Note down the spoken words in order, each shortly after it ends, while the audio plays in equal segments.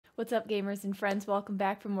What's up, gamers and friends? Welcome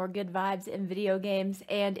back for more good vibes in video games,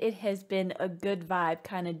 and it has been a good vibe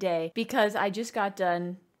kind of day because I just got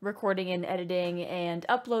done recording and editing and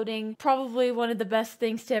uploading probably one of the best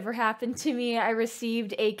things to ever happen to me. I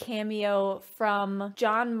received a cameo from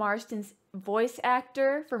John Marston's voice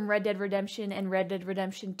actor from Red Dead Redemption and Red Dead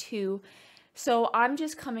Redemption 2. So I'm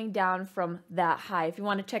just coming down from that high. If you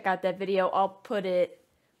want to check out that video, I'll put it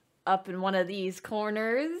up in one of these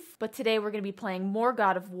corners. But today we're going to be playing more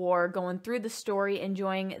God of War, going through the story,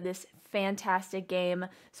 enjoying this fantastic game.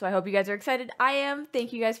 So I hope you guys are excited. I am.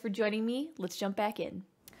 Thank you guys for joining me. Let's jump back in.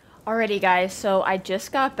 Alrighty guys, so I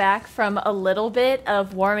just got back from a little bit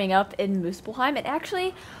of warming up in Muspelheim, and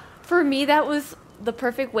actually for me that was the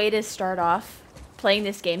perfect way to start off playing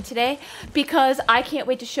this game today, because I can't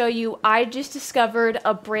wait to show you. I just discovered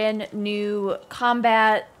a brand new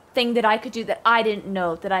combat thing that I could do that I didn't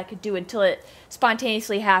know that I could do until it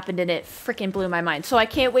spontaneously happened, and it freaking blew my mind. So I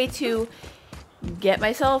can't wait to get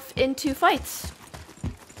myself into fights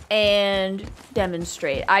and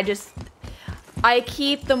demonstrate. The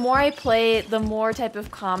more I play, the more type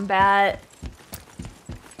of combat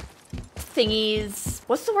thingies,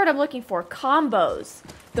 what's the word I'm looking for? Combos.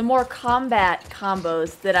 The more combat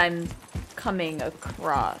combos that I'm coming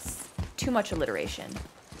across. Too much alliteration.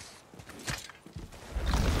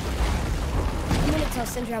 I'm gonna tell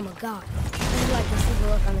Sindri I'm a god. Would you like to see the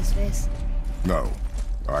look on his face? No.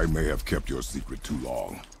 I may have kept your secret too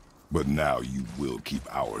long, but now you will keep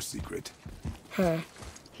our secret. Huh.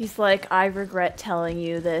 He's like, I regret telling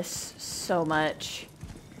you this so much.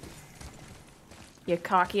 You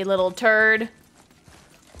cocky little turd.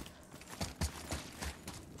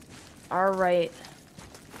 Alright.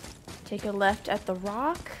 Take a left at the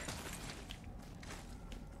rock.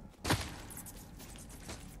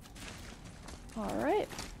 Alright.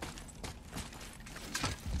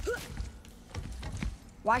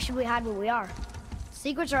 Why should we hide where we are?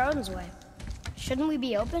 Secrets are Odin's way. Shouldn't we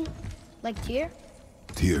be open? Like Tyr?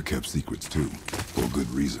 Tyr kept secrets too, for good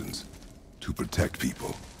reasons. To protect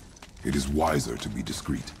people. It is wiser to be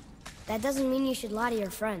discreet. That doesn't mean you should lie to your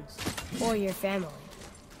friends. Or your family.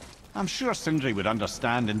 I'm sure Sindri would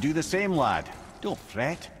understand and do the same, lad. Don't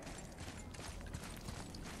fret.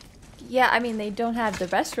 Yeah, I mean, they don't have the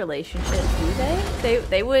best relationship, do they?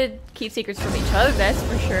 They would keep secrets from each other, that's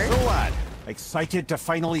for sure. So, lad, excited to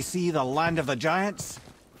finally see the land of the giants?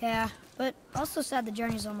 Yeah, but also sad the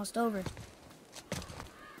journey's almost over.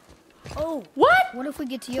 Oh! What? What if we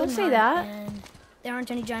get to Don't Jotunheim say that. and there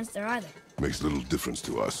aren't any giants there either? Makes little difference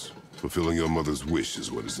to us. Fulfilling your mother's wish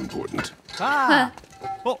is what is important. Ah!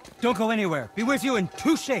 Well, don't go anywhere. Be with you in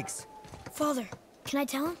 2 shakes. Father, can I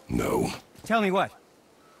tell him? No. Tell me what?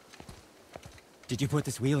 Did you put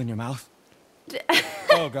this wheel in your mouth?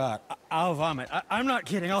 Oh God, I'll vomit. I'm not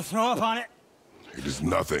kidding. I'll throw up on it. It is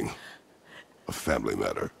nothing. A family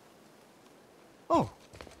matter. Oh.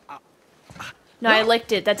 No, I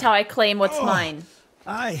licked it. That's how I claim what's mine.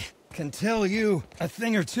 I can tell you a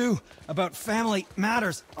thing or two about family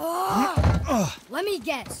matters. Let me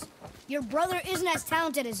guess. Your brother isn't as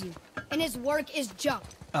talented as you, and his work is junk.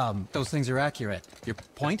 Those things are accurate. Your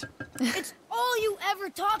point? It's all you ever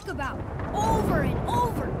talk about, over and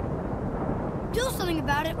over. Do something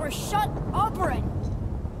about it, or shut up already.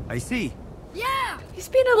 I see. Yeah! He's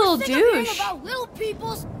being a little We're sick of hearing douche. about little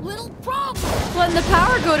people's little problems. Letting the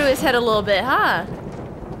power go to his head a little bit, huh?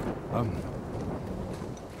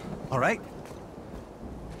 All right.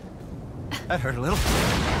 That hurt a little.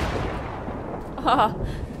 Oh.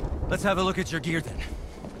 Let's have a look at your gear then.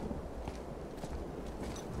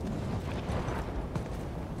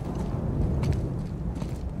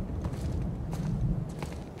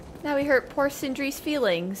 Now we hurt poor Sindri's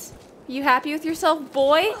feelings. You happy with yourself,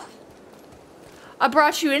 boy? I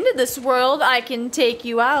brought you into this world. I can take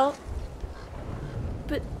you out.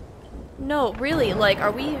 But no, really, like,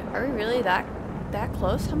 are we really that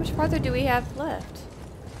close? How much farther do we have left?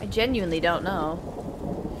 I genuinely don't know.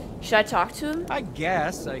 Should I talk to him? I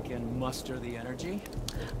guess I can muster the energy.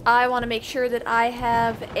 I want to make sure that I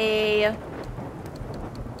have a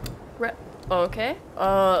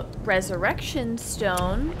resurrection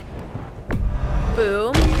stone.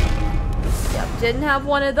 Boom. Yep, didn't have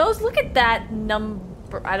one of those. Look at that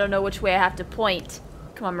number. I don't know which way I have to point.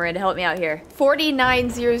 Come on, Miranda, help me out here.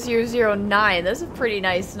 490009. That's a pretty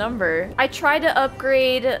nice number. I tried to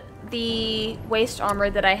upgrade the waist armor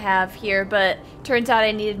that I have here, but turns out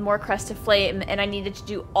I needed more Crest of Flame, and I needed to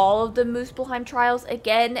do all of the Muspelheim trials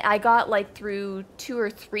again. I got like through 2 or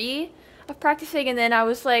 3 of practicing, and then I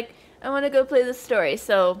was like, I want to go play the story,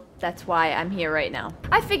 so that's why I'm here right now.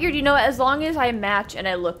 I figured, you know, as long as I match and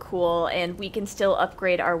I look cool and we can still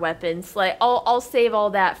upgrade our weapons, like, I'll save all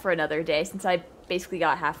that for another day since I basically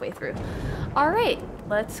got halfway through. All right,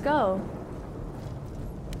 let's go.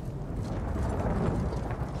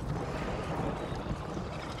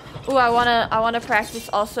 Ooh, I wanna practice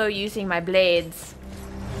also using my blades.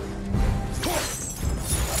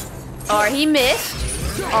 Oh, he missed.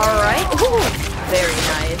 All right. Ooh, very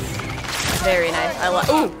nice. Very nice.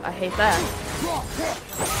 Ooh, I hate that.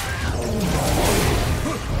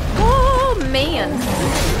 Oh man.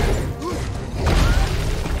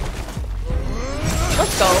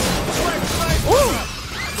 Let's go. Ooh,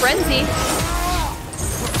 frenzy.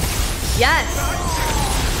 Yes.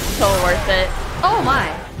 So worth it. Oh my.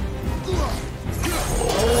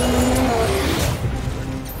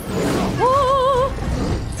 Whoa.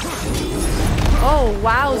 Oh,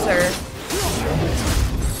 wowzer.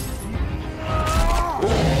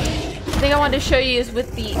 The thing I wanted to show you is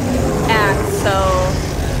with the axe, so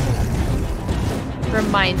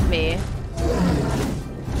remind me.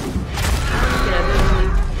 I'm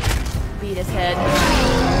gonna beat his head.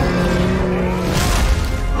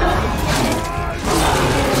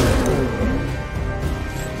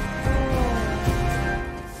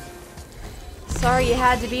 Sorry you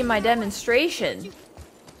had to be my demonstration.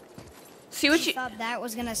 See what you thought that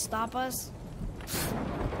was gonna stop us?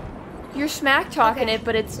 You're smack talking it,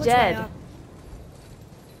 but it's dead.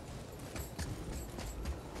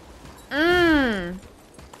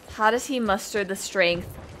 How does he muster the strength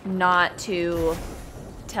not to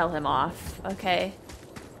tell him off? Okay.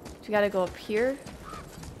 So we gotta go up here.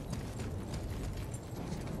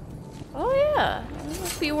 Oh yeah.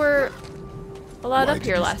 We were allowed up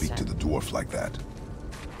here last time. Why did you speak to the dwarf like that?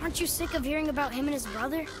 Aren't you sick of hearing about him and his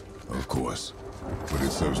brother? Of course. But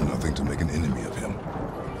it serves nothing to make an enemy of him.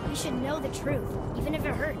 You should know the truth, even if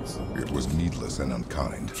it hurts. It was needless and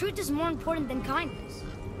unkind. Truth is more important than kindness.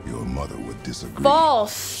 Your mother would disagree.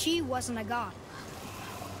 False. She wasn't a god.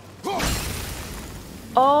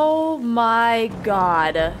 Oh my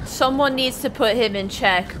god. Someone needs to put him in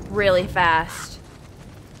check really fast.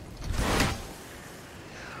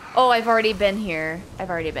 Oh, I've already been here.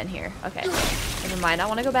 Okay. Never mind, I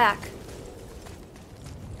want to go back.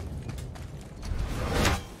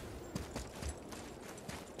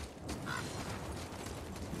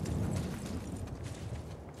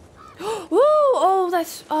 Woo! Oh,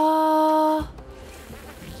 that's,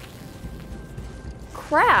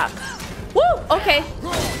 crap. Woo! Okay.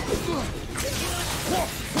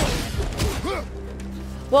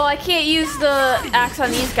 Well, I can't use the axe on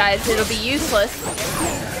these guys. It'll be useless.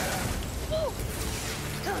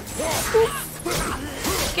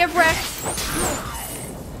 Get wrecked.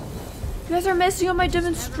 You guys are messing up my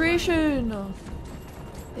demonstration.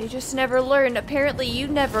 They just never learn. Apparently, you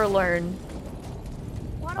never learn.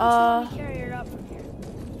 Why don't you let me carry her up from here?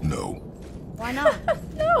 No. Why not?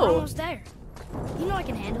 No. We're almost there. You know I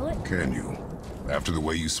can handle it. Can you? After the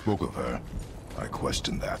way you spoke of her, I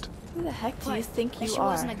question that. Who the heck do you think you she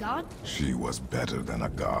are? wasn't a god? She was better than a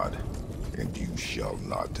god, and you shall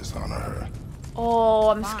not dishonor her. Oh,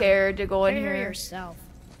 I'm scared to go in Carry her here. yourself.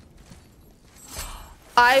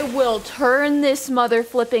 I will turn this mother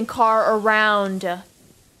flipping car around.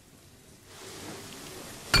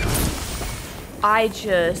 I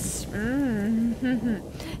just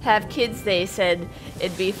have kids, they said.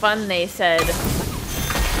 It'd be fun, they said.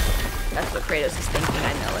 That's what Kratos is thinking,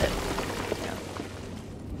 I know it. Yeah.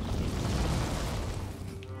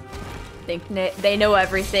 Think they know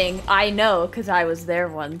everything. I know, because I was there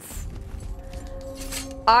once.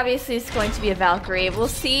 Obviously, it's going to be a Valkyrie. We'll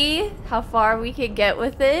see how far we can get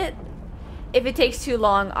with it. If it takes too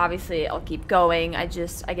long, obviously, I'll keep going. I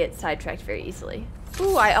get sidetracked very easily.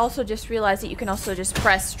 Ooh, I also just realized that you can also just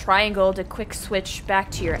press triangle to quick switch back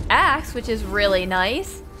to your axe, which is really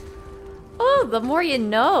nice. Oh, the more you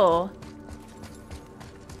know.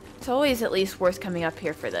 It's always at least worth coming up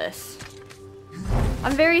here for this.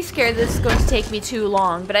 I'm very scared this is going to take me too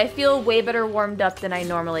long, but I feel way better warmed up than I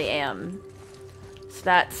normally am. So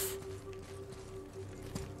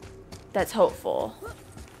that's hopeful.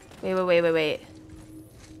 Wait.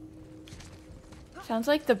 Sounds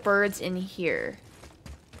like the bird's in here.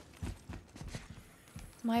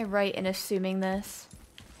 Am I right in assuming this?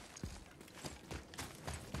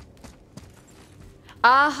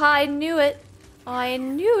 Ah, I knew it. I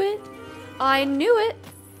knew it. I knew it.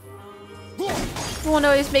 Everyone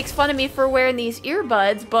always makes fun of me for wearing these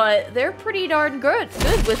earbuds, but they're pretty darn good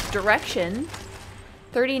with direction.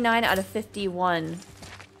 39 out of 51.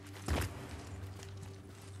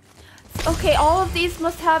 Okay, all of these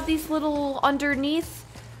must have these little underneath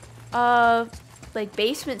like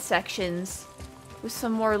basement sections with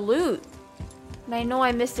some more loot. And I know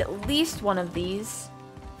I missed at least one of these.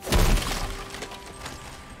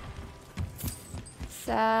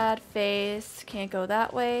 Sad face. Can't go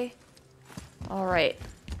that way. Alright.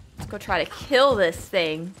 Let's go try to kill this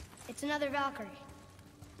thing. It's another Valkyrie.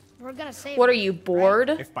 We're gonna save What her, are you, bored?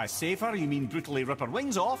 right? If by safer you mean brutally rip her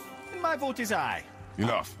wings off, then my vote is aye.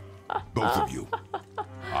 Enough. Both of you.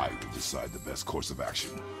 I will decide the best course of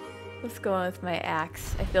action. Let's go on with my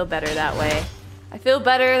axe. I feel better that way. I feel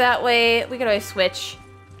better that way. We can always switch.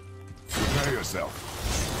 Prepare yourself.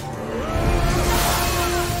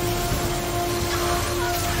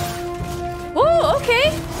 Ooh,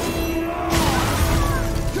 okay.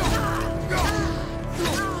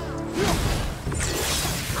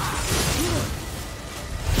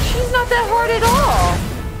 She's not that hard at all.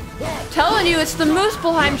 Telling you, it's the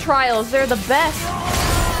Muspelheim trials. They're the best.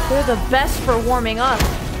 They're the best for warming up.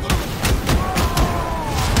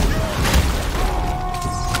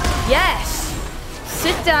 Yes.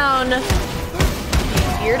 Sit down.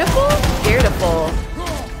 Beautiful? Beautiful.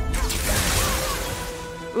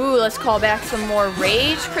 Ooh, let's call back some more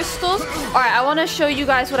rage crystals. Alright, I want to show you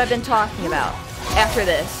guys what I've been talking about. After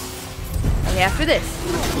this. Okay, after this.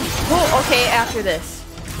 Oh, okay, after this.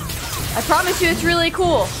 I promise you it's really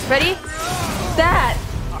cool. Ready? That.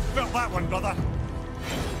 I felt that one, brother.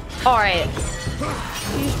 Alright.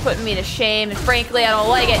 You're just putting me to shame, and frankly, I don't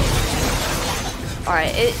like it.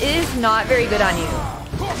 Alright, it is not very good on you.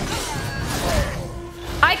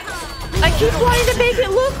 I keep wanting to make it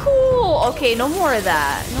look cool. Okay, no more of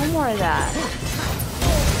that. No more of that.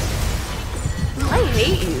 I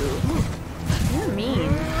hate you. You're mean.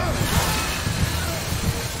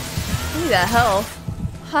 Give me that health.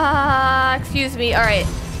 Ha, excuse me. Alright,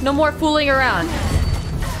 no more fooling around.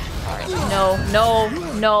 Alright,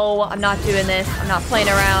 no, I'm not doing this. I'm not playing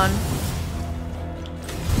around.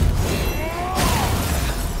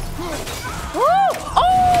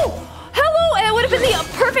 Oh! Hello! And it would have been the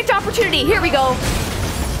perfect opportunity. Here we go.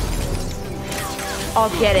 I'll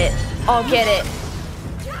get it. I'll get it.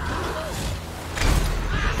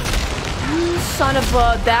 You son of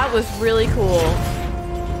a... That was really cool.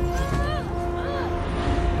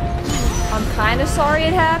 I'm kind of sorry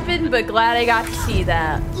it happened, but glad I got to see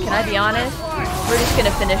that. Can I be honest? We're just going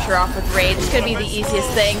to finish her off with rage. It's going to be the easiest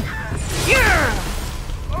thing. Yeah!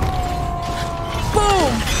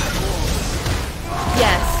 Boom!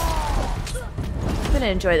 Yes. I'm gonna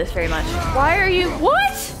enjoy this very much. Why are you...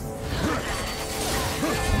 What?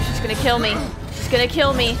 She's gonna kill me. She's gonna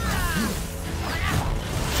kill me.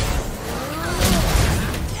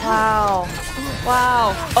 Wow.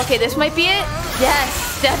 Wow. Okay, this might be it. Yes,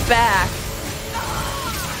 step back.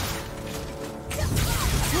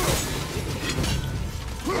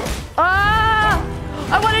 Ah!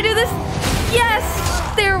 I want to do this.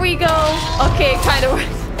 Yes! There we go. Okay, it kind of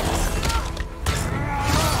works.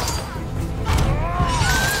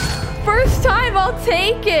 First time, I'll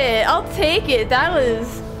take it. I'll take it. That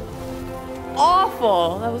was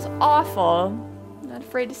awful. That was awful. I'm not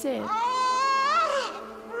afraid to say it. Ah,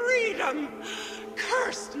 freedom!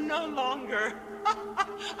 Cursed no longer.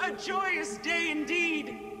 A joyous day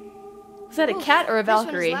indeed. Was that a cat or a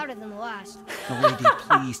Valkyrie? This one's louder than the last. Lady,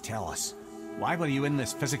 please tell us. Why were you in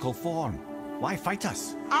this physical form? Why fight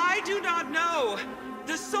us? I do not know.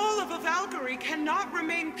 The soul of a Valkyrie cannot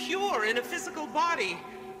remain pure in a physical body.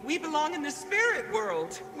 We belong in the spirit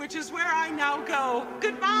world, which is where I now go.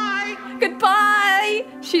 Goodbye! Goodbye!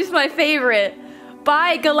 She's my favorite.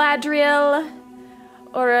 Bye, Galadriel.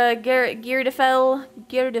 Or Geardifel.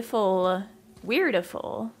 Geardiful.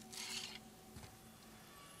 Weirdiful.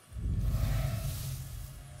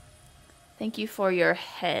 Thank you for your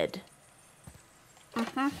head.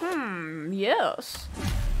 Yes.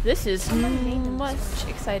 This is much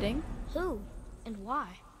exciting. Who and why?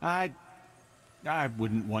 I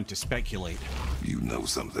wouldn't want to speculate. You know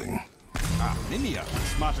something. Ah, Mimia, the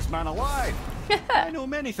smartest man alive. I know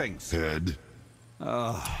many things. Head.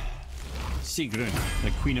 Sigrun,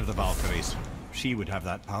 the queen of the Valkyries. She would have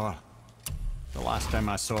that power. The last time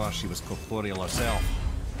I saw her, she was corporeal herself.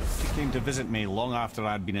 She came to visit me long after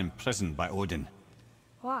I'd been imprisoned by Odin.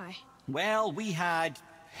 Why? Well, we had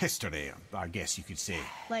history, I guess you could say.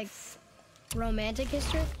 Like romantic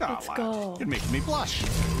history? Let's go. You're making me blush, I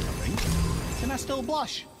think. Can I still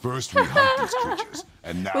blush? First we hunt these creatures,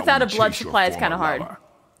 and now Without we a blood chase your supply, it's former kinda hard. lover.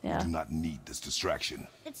 Yeah. We do not need this distraction.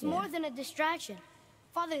 It's more than a distraction.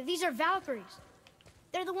 Father, these are Valkyries.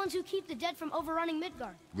 They're the ones who keep the dead from overrunning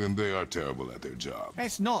Midgard. Then they are terrible at their job.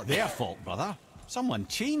 It's not their fault, brother. Someone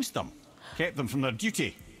changed them. Kept them from their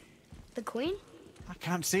duty. The Queen? I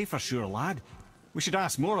can't say for sure, lad. We should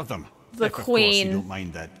ask more of them. The if, of course, queen. you don't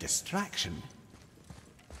mind the distraction.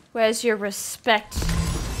 Where's your respect?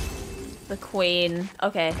 The queen.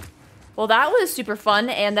 Okay. Well, that was super fun,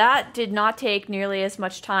 and that did not take nearly as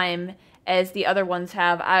much time as the other ones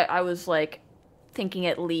have. I was, like, thinking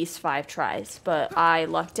at least 5 tries, but I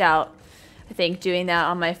lucked out, I think, doing that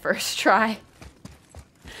on my first try.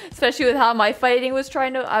 Especially with how my fighting was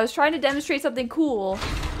I was trying to demonstrate something cool,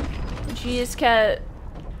 and she just kept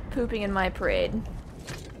pooping in my parade.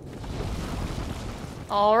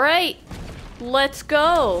 Alright, let's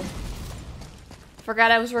go.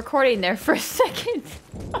 Forgot I was recording there for a second.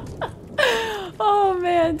 Oh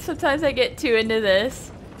man, sometimes I get too into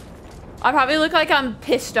this. I probably look like I'm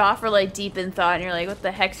pissed off or like deep in thought and you're like, what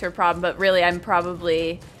the heck's your problem? But really, I'm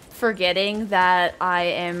probably forgetting that I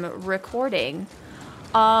am recording.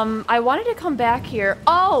 I wanted to come back here.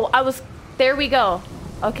 Oh, there we go.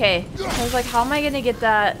 Okay, I was like, how am I gonna get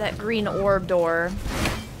that green orb door?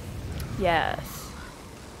 Yes.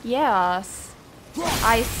 Yes.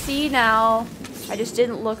 I see now. I just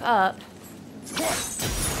didn't look up.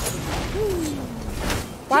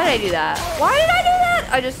 Why did I do that? Why did I do that?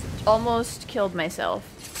 I just almost killed myself.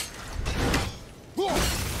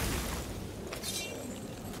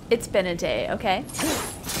 It's been a day, okay?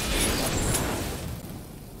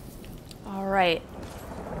 Alright.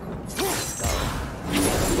 Let's go.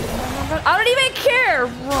 I don't even care!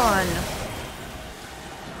 Run!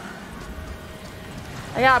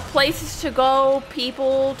 I got places to go,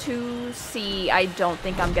 people to see. I don't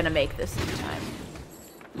think I'm gonna make this in time.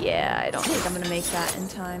 Yeah, I don't think I'm gonna make that in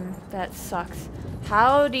time. That sucks.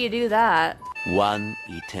 How do you do that? 1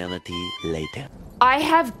 eternity later. I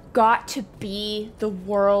have got to be the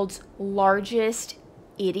world's largest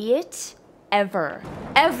idiot ever.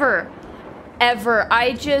 Ever. Ever.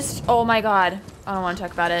 Oh my god. I don't want to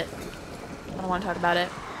talk about it. I don't want to talk about it.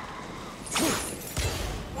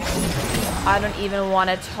 I don't even want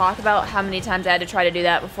to talk about how many times I had to try to do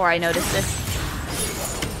that before I noticed this.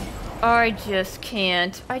 I just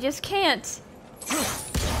can't. I just can't.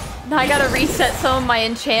 Now I gotta reset some of my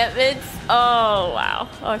enchantments. Oh, wow.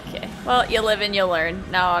 Okay. Well, you live and you learn.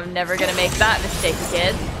 Now I'm never gonna make that mistake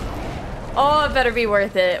again. Oh, it better be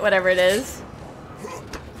worth it, whatever it is.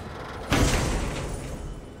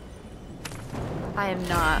 I am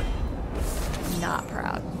not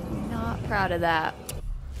proud. Not proud of that.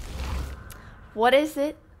 What is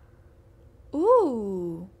it?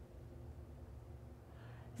 Ooh.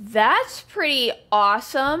 That's pretty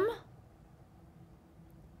awesome.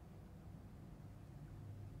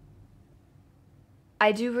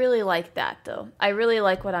 I do really like that, though. I really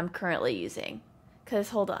like what I'm currently using. Because,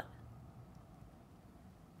 hold on.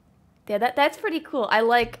 Yeah, that's pretty cool. I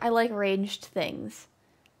like ranged things.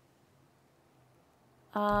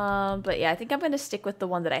 But yeah, I think I'm going to stick with the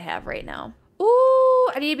one that I have right now. Ooh,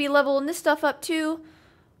 I need to be leveling this stuff up, too.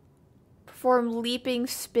 Perform leaping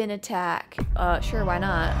spin attack. Sure, why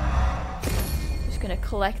not? Just going to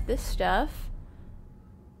collect this stuff.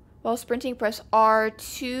 While sprinting, press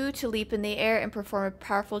R2 to leap in the air and perform a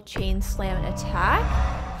powerful chain slam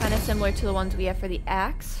attack. Kind of similar to the ones we have for the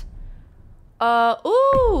axe.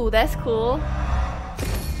 Ooh, that's cool.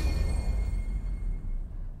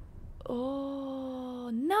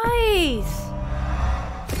 Oh, nice!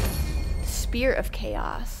 Spear of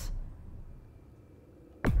Chaos.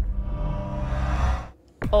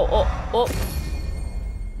 Oh.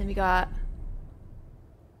 Then we got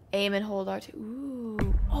aim and hold R2.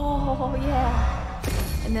 Ooh. Oh, yeah.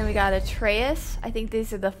 And then we got Atreus. I think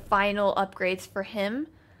these are the final upgrades for him.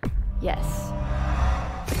 Yes.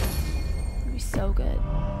 It'll be so good.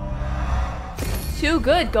 Too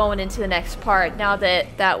good going into the next part. Now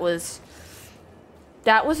that was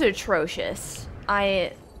atrocious.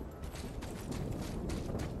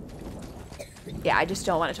 Yeah, I just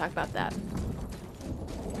don't want to talk about that.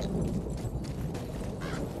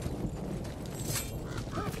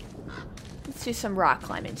 Let's do some rock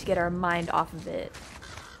climbing to get our mind off of it.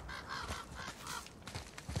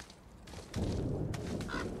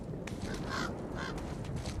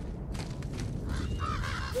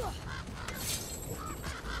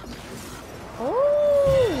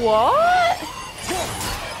 Oh, what?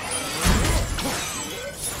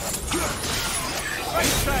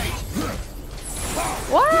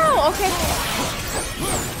 Wow, okay.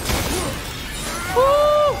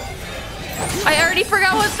 Woo! I already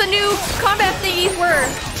forgot what the new combat thingies were.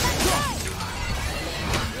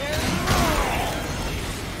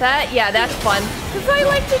 Yeah, that's fun. Because I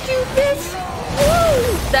like to do this.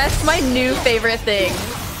 Woo! That's my new favorite thing.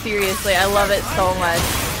 Seriously, I love it so much.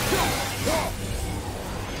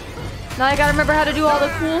 Now I gotta remember how to do all the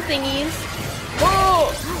cool thingies.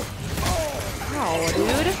 Whoa! Ow,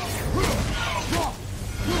 dude.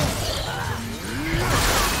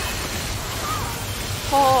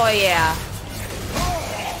 Oh, yeah.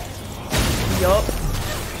 Yup.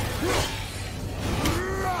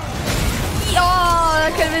 Oh,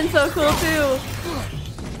 that could have been so cool, too.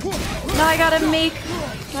 Now I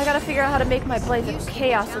gotta figure out how to make my Blades of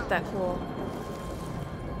Chaos look that cool.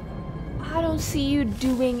 I don't see you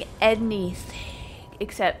doing anything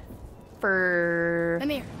except for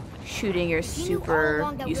shooting your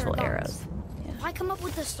super useful arrows. Yeah. Why come up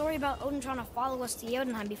with the story about Odin trying to follow us to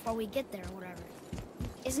Jotunheim before we get there or whatever?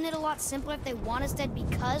 Isn't it a lot simpler if they want us dead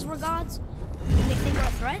because we're gods? And they think we're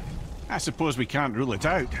a threat? I suppose we can't rule it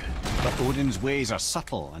out. But Odin's ways are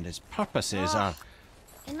subtle and his purposes are...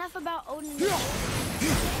 Enough about Odin.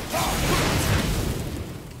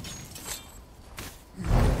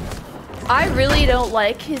 I really don't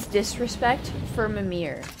like his disrespect for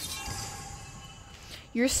Mimir.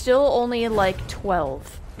 You're still only like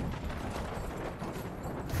 12.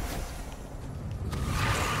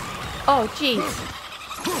 Oh, jeez.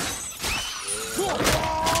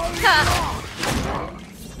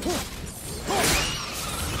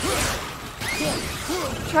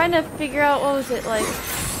 Trying to figure out, what was it like?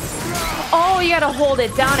 Oh, you gotta hold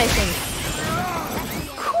it down, I think.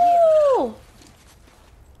 Cool!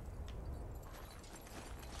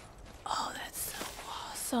 Oh, that's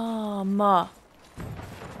so awesome.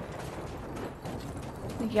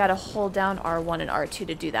 You gotta hold down R1 and R2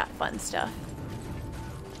 to do that fun stuff.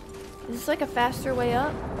 Is this like a faster way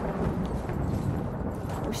up?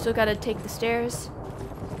 We still gotta take the stairs.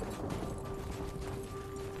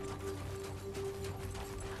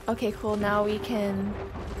 Okay, cool. Now we can...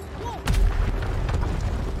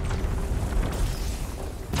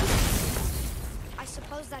 I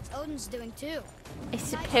suppose that's Odin's doing too. I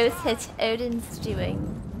suppose that's Odin's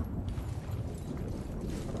doing.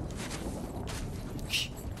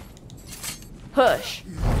 Push.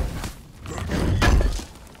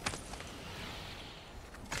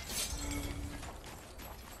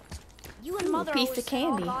 You and Mother piece always of said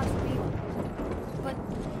all candy. gods were evil. But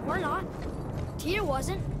we're not. Tyr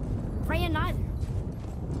wasn't. Freya neither.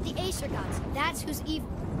 The Aesir gods, that's who's evil.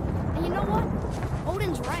 And you know what?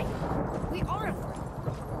 Odin's right. We are a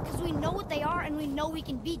threat. Because we know what they are and we know we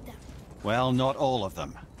can beat them. Well, not all of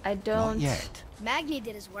them. I don't... Not yet. Magni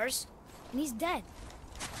did his worst, and he's dead.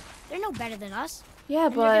 They're no better than us. Yeah,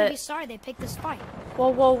 and they're gonna be but... sorry they picked this fight. Whoa,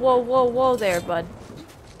 whoa, whoa, whoa, whoa there, bud.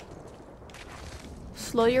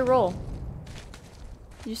 Slow your roll.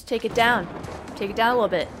 You just take it down. Take it down a little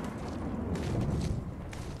bit.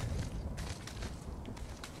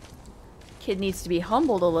 Kid needs to be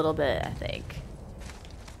humbled a little bit, I think.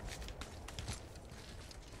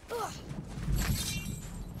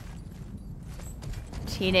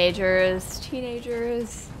 Teenagers.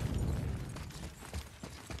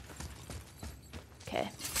 Okay.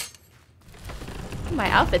 My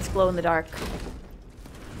outfits glow in the dark.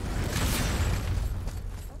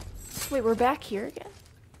 Wait, we're back here again?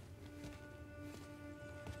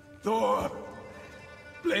 Thor,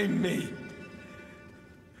 blame me.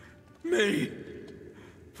 Me,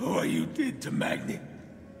 for what you did to Magni.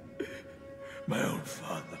 My own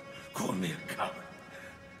father called me a coward.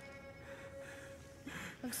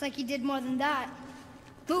 Looks like he did more than that.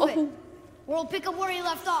 Move it, or we'll pick up where he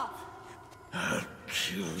left off. I'll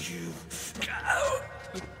kill you.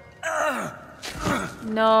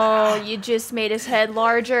 No, you just made his head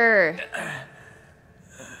larger.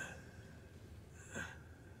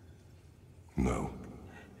 No.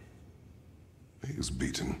 He is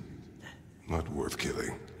beaten. Not worth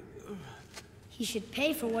killing. He should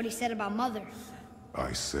pay for what he said about Mother.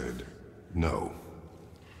 I said no.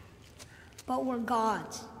 But we're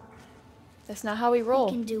gods. That's not how we roll.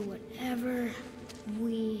 We can do whatever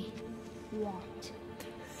we want.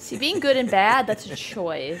 See, being good and bad, that's a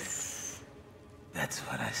choice. That's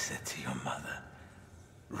what I said to your mother,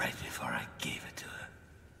 right before I gave it to her.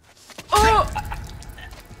 Oh!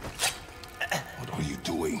 What are you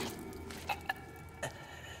doing?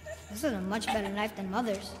 This is a much better knife than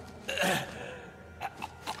Mother's.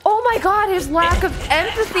 Oh my god, his lack of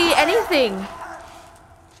empathy, anything.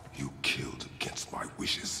 You killed against my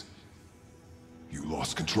wishes. You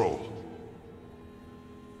lost control.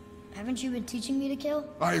 Haven't you been teaching me to kill?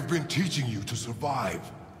 I have been teaching you to survive.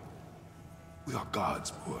 We are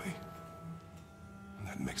gods, boy. And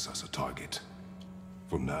that makes us a target.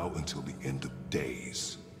 From now until the end of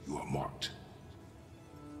days, you are marked.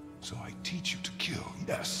 So I teach you to kill,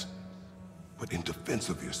 yes, but in defense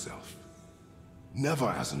of yourself. Never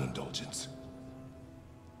as an indulgence.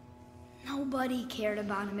 Nobody cared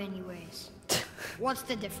about him anyways. What's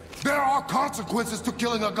the difference? There are consequences to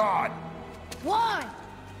killing a god! Why?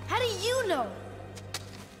 How do you know?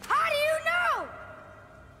 How do you know?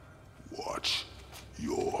 Watch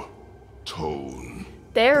your tone.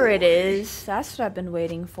 There it is. That's what I've been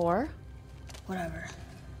waiting for. Whatever.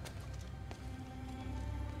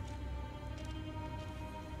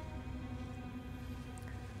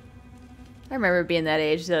 I remember being that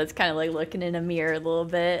age, though. It's kind of like looking in a mirror a little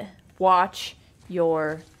bit. Watch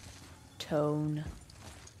your tone.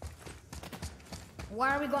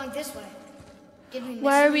 Why are we going this way? Did we miss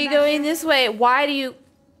Why are we going this way? Why do you...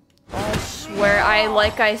 I swear,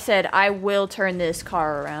 like I said, I will turn this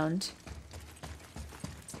car around.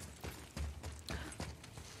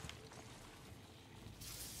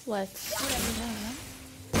 Let's...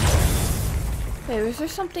 Wait, was there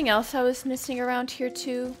something else I was missing around here,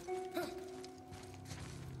 too? I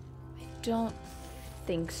don't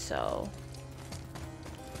think so.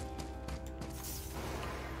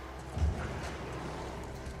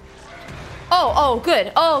 Oh,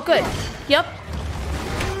 good. Oh, good. Yep.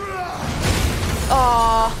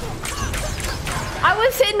 Aw. I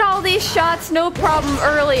was hitting all these shots no problem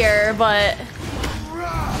earlier, but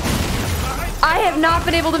I have not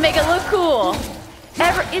been able to make it look cool.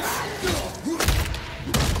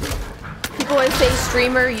 People always say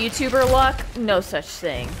streamer, YouTuber luck. No such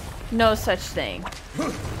thing. No such thing.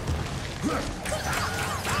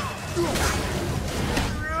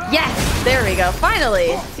 Yes! There we go.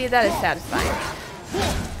 Finally! See, that is satisfying.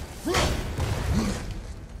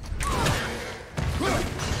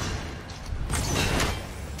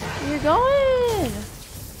 You're going!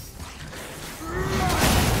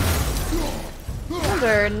 Oh,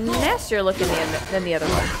 they're nastier looking than the other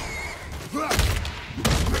one.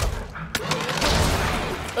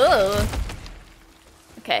 Ugh.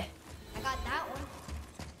 Okay. I got that one.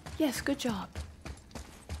 Yes, good job.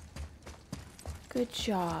 Good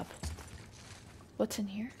job. What's in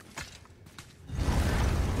here?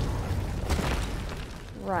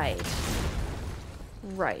 Right.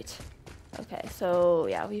 Right. Okay, so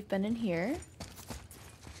yeah, we've been in here.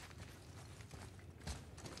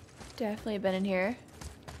 Definitely been in here.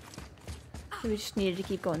 So we just needed to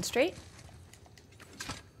keep going straight.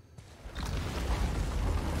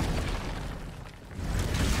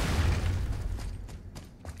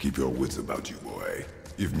 Keep your wits about you, boy.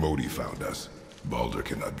 If Modi found us, Baldur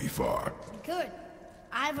cannot be far. Good.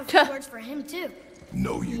 I have a few words for him too.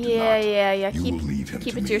 No, you do Yeah, not. yeah. You will leave him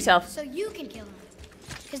Keep to it me. to yourself. So you can kill him.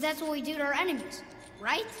 Because that's what we do to our enemies,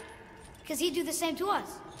 right? Because he'd do the same to us.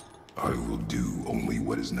 I will do only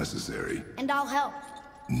what is necessary. And I'll help.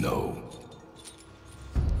 No.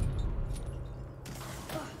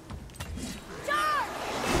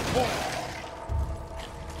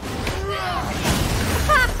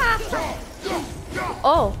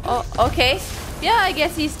 Oh, okay. Yeah, I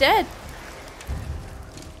guess he's dead.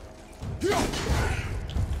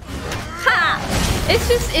 Ha! It's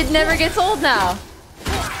just, it never gets old now.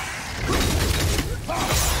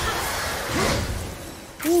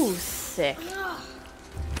 Ooh, sick.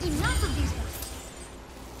 Enough of these guys.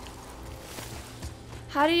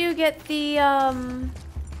 How do you get the, how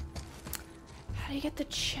do you get the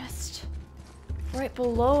chest? Right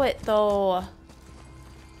below it, though.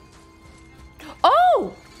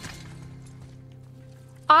 Oh!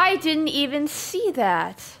 I didn't even see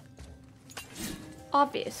that.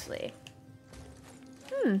 Obviously.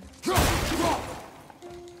 Yeah,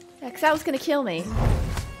 'cause that was gonna kill me.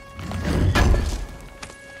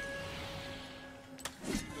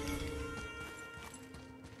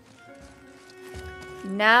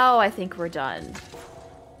 Now I think we're done.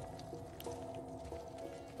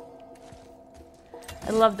 I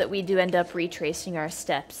love that we do end up retracing our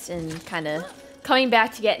steps and kind of coming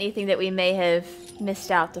back to get anything that we may have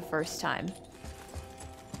missed out the first time.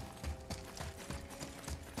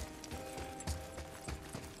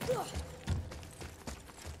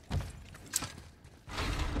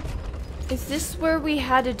 Is this where we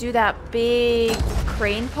had to do that big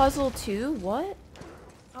crane puzzle too? What?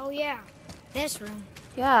 Oh yeah, this room.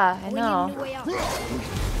 Yeah, I We know. need a new way out.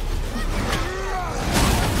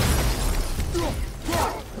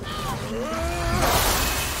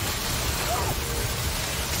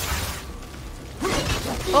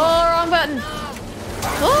 Oh, wrong button.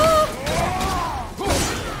 Oh!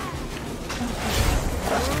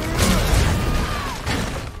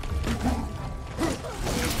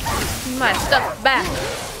 My stuff back.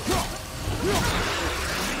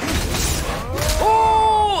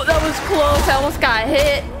 Oh, that was close. I almost got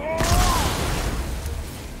hit.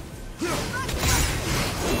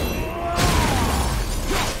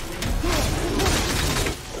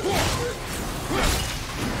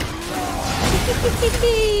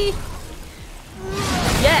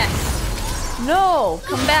 Yes. No!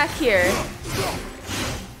 Come back here.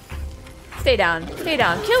 Stay down. Stay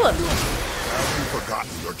down. Kill him. Have you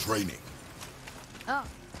forgotten your training? Oh,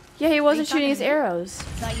 Yeah, he wasn't shooting his arrows.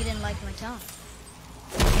 thought you didn't like my tongue.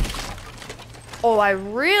 Oh, I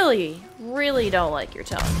really, really don't like your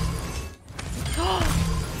tone.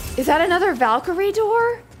 Is that another Valkyrie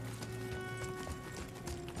door?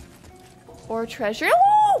 Or treasure?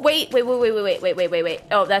 Oh, wait.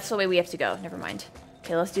 Oh, that's the way we have to go. Never mind.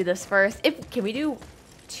 Okay, let's do this first. Can we do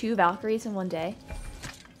 2 Valkyries in one day?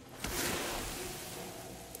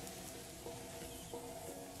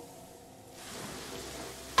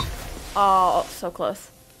 Oh, so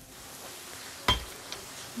close.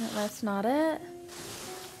 No, that's not it.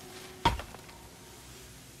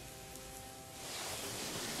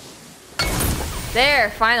 There,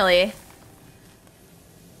 finally.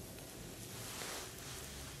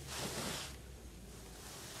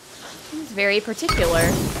 He's very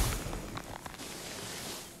particular.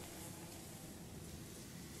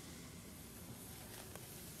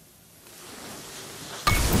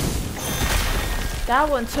 That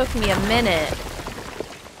one took me a minute.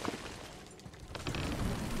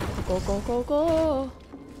 Go, go, go, go.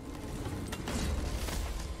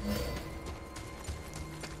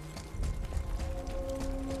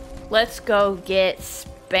 Let's go get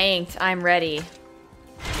spanked. I'm ready.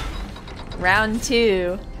 Round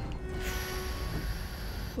 2.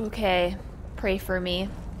 Okay. Pray for me.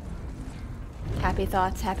 Happy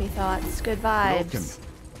thoughts, good vibes. Welcome.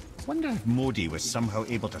 Wonder if Modi was somehow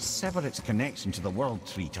able to sever its connection to the world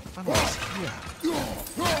tree to funnel us here.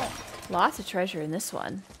 Lots of treasure in this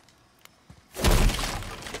one.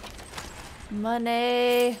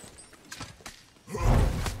 Money.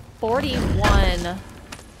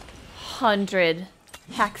 4,100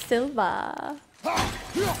 hack silver.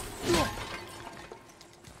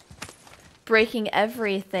 Breaking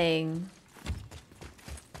everything.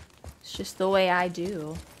 It's just the way I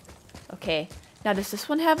do. Okay. Now, does this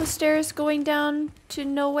one have the stairs going down to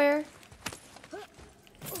nowhere?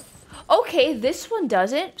 Okay, this one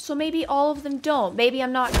doesn't, so maybe all of them don't. Maybe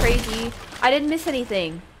I'm not crazy. I didn't miss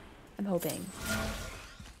anything. I'm hoping.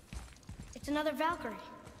 It's another Valkyrie.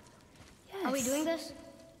 Yes. Are we doing this?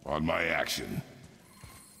 On my action.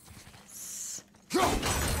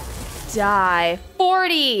 Die.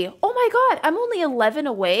 40! Oh my god, I'm only 11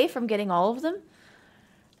 away from getting all of them.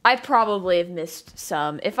 I probably have missed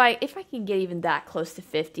some. If I can get even that close to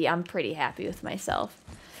 50, I'm pretty happy with myself.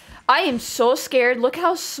 I am so scared. Look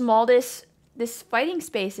how small this fighting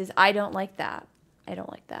space is. I don't like that. I don't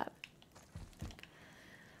like that.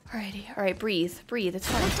 Alrighty. Alright, breathe. Breathe. It's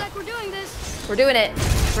fine. Looks like we're doing this. We're doing it.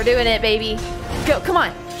 We're doing it, baby. Go. Come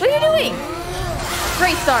on. What are you doing?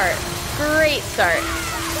 Great start. Great start.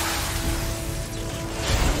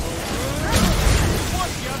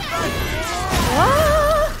 Ah!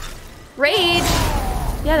 Rage.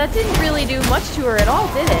 Yeah, that didn't really do much to her at all,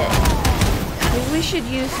 did it? Maybe we should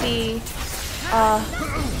use the,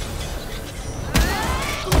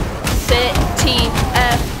 sit,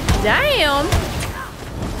 T-F, down.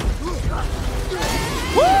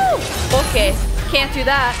 Woo! Okay, can't do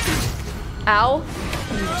that. Ow,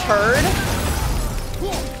 you turd.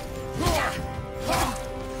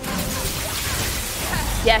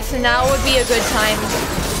 Yes, and now would be a good time to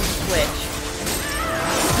switch.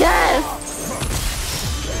 Yes!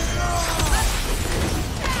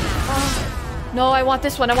 No, I want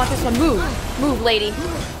this one. I want this one. Move. Move, lady.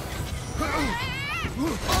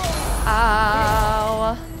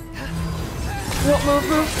 Ow. Move, move,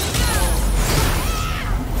 move.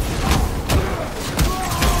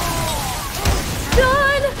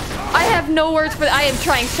 Done! I have no words for that. I am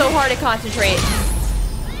trying so hard to concentrate.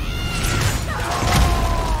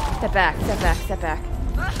 Step back, step back, step back.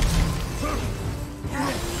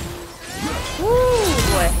 Woo,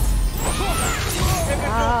 boy.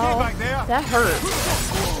 Ow. That hurt.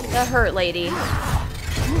 That hurt, lady.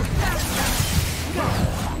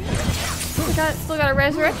 Still got a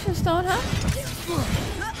resurrection stone, huh?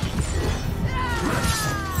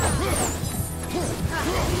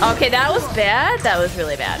 Okay, that was bad. That was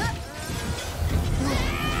really bad.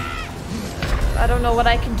 I don't know what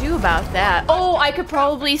I can do about that. Oh, I could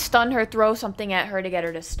probably stun her, throw something at her to get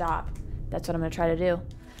her to stop. That's what I'm gonna try to do.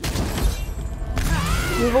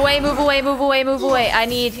 Move away, move away, move away, move away. I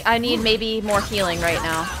need maybe more healing right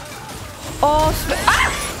now. Oh,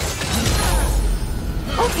 ah!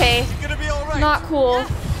 Okay. Not cool.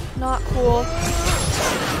 Not cool.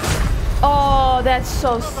 Oh, that's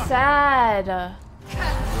so sad.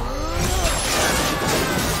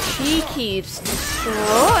 She keeps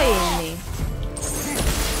destroying me.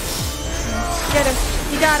 Get her.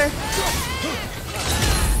 You got her.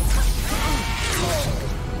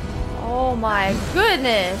 Oh my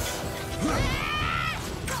goodness.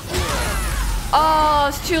 Oh,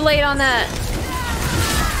 it's too late on that.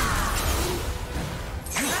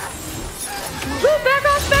 Woo, back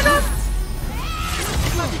off, back off.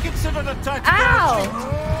 Ow.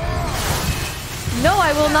 No,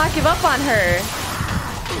 I will not give up on her.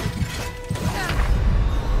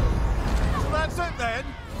 So that's it then.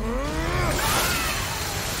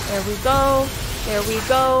 There we go. There we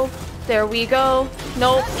go. There we go.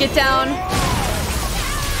 Nope, get down.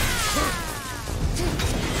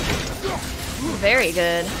 Very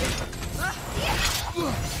good.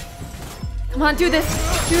 Come on, do this.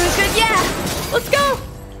 Do this good. Yeah! Let's go!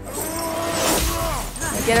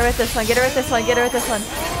 Get her with this one. Get her with this one. Get her with this one.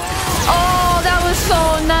 Oh, that was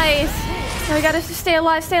so nice. Now we gotta stay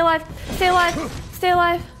alive. Stay alive. Stay alive. Stay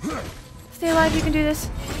alive. Stay alive. You can do this.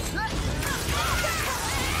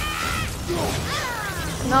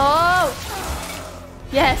 No!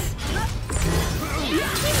 Yes! You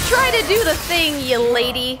try to do the thing, you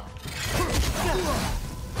lady!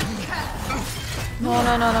 No,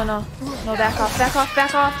 no, no, no, no. No, back off, back off,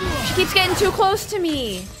 back off! She keeps getting too close to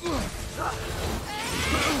me!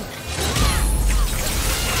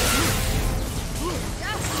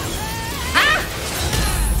 Ah!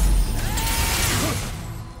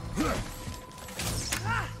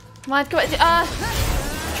 Come on, come on,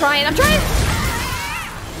 I'm trying!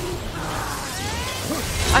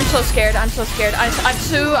 I'm so scared. I'm so scared.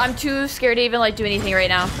 I'm too scared to even like do anything right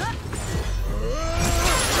now.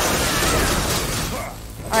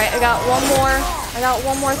 All right, I got one more. I got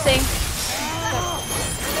one more thing.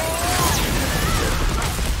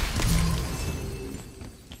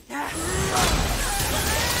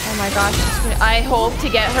 Oh my gosh! I hope to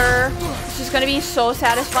get her. This is gonna be so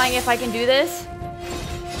satisfying if I can do this.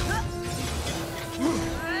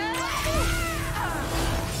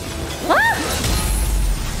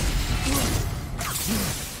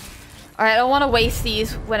 Alright, I don't want to waste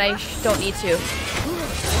these when I don't need to.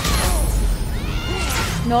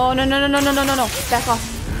 No, no, no, no, no, no, no, no, no. Back off.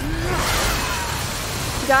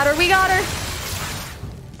 We got her, we got her.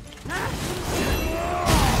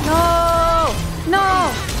 No!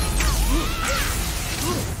 No!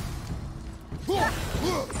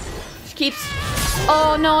 She keeps...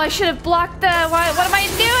 Oh no, I should have blocked that. What am I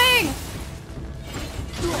doing?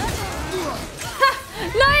 Ha!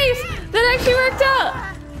 Nice! That actually worked out.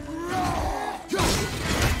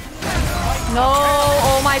 No,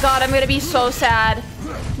 oh my god, I'm gonna be so sad.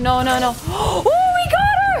 No, no, no. Oh, we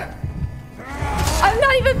got her! I'm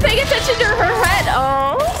not even paying attention to her head.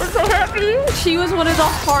 Oh, I'm so happy. She was one of the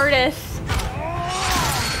hardest.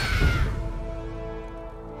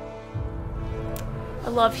 I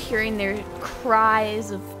love hearing their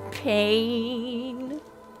cries of pain.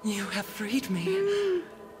 You have freed me.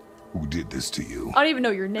 Who did this to you? I don't even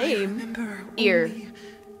know your name. I remember Ear. only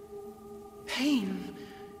pain.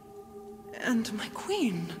 And my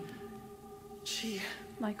queen. She...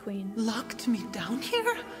 My queen. Locked me down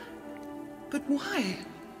here? But why?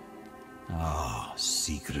 Ah,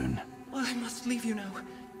 ScottRohn. I must leave you now.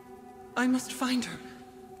 I must find her.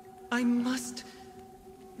 I must...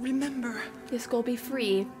 remember. This girl be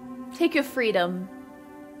free. Take your freedom.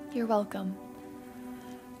 You're welcome.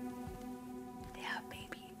 Yeah,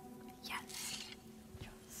 baby. Yes.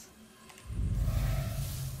 Yes.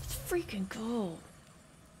 Let's freaking go.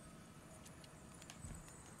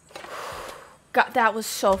 God, that was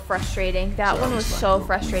so frustrating. That one was so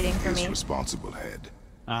frustrating for me. Responsible head.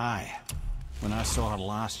 Aye. When I saw her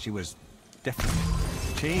last, she was different.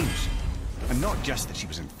 Changed. And not just that she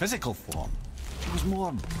was in physical form. She was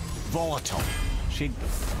more volatile.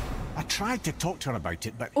 I tried to talk to her about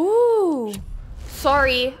it, but... Ooh!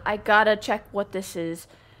 Sorry, I gotta check what this is.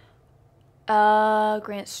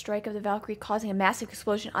 Grant strike of the Valkyrie causing a massive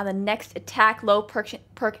explosion on the next attack. Low perk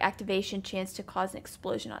activation, chance to cause an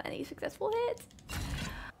explosion on any successful hit.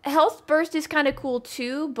 Health burst is kind of cool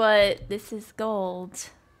too, but this is gold.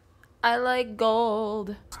 I like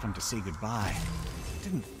gold. It's come to say goodbye.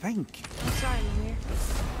 Didn't think. I'm sorry, Lemire.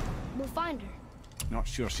 We'll find her. Not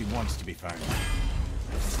sure she wants to be found.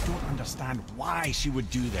 I just don't understand why she would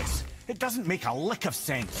do this. It doesn't make a lick of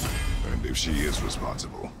sense. And if she is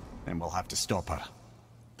responsible, then we'll have to stop her.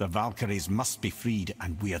 The Valkyries must be freed,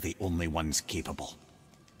 and we're the only ones capable.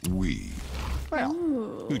 we... Well,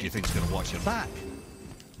 who do you think's gonna watch your back?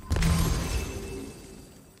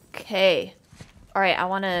 Okay. Alright, I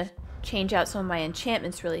want to change out some of my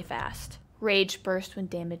enchantments really fast. Rage burst when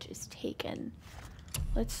damage is taken.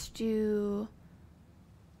 Let's do...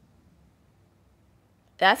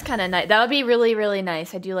 That's kind of nice. That would be really, really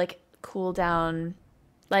nice. I do like cooldown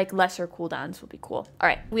Like, lesser cooldowns would be cool. All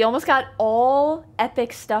right, we almost got all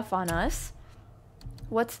epic stuff on us.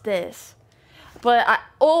 What's this? But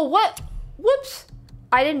oh, what? Whoops.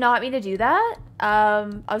 I did not mean to do that. I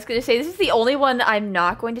was going to say, this is the only one I'm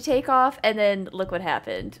not going to take off, and then look what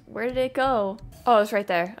happened. Where did it go? Oh, it's right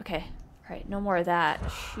there. Okay. All right, no more of that.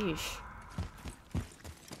 Sheesh.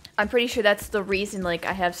 I'm pretty sure that's the reason, like,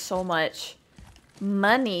 I have so much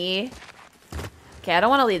money. Okay, I don't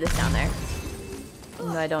want to leave this down there.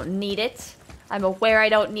 Even though I don't need it. I'm aware I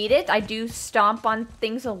don't need it. I do stomp on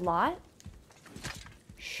things a lot.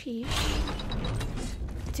 Sheesh.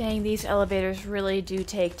 Dang, these elevators really do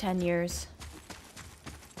take 10 years.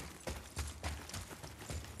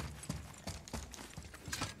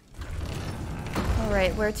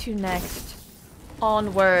 Alright, where to next?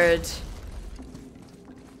 Onward.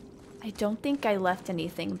 I don't think I left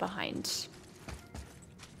anything behind.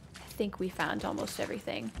 I think we found almost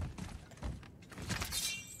everything.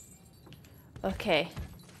 Okay,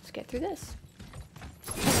 let's get through this.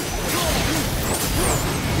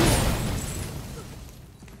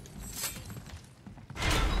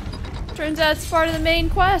 Turns out it's part of the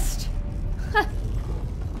main quest.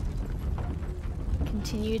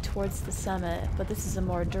 Continue towards the summit, but this is a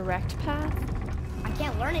more direct path. I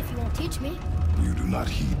can't learn if you won't teach me. You do not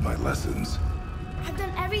heed my lessons. I've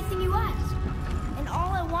done everything you asked, and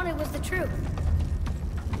all I wanted was the truth.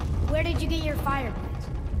 Where did you get your fire blades?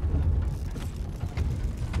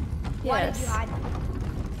 Why did you hide them?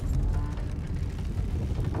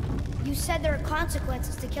 You said there are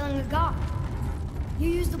consequences to killing a god. You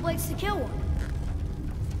used the blades to kill one.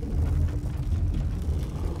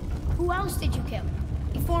 Who else did you kill?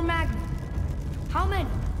 Before Magma? How many?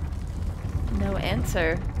 No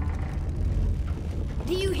answer.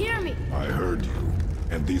 Do you hear me? I heard you,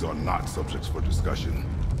 and these are not subjects for discussion.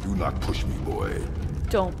 Do not push me, boy.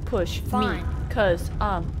 Don't push me, cause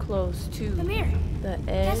I'm close to Come here. The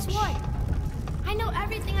edge. Guess what? I know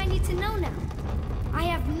everything I need to know now. I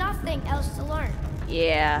have nothing else to learn.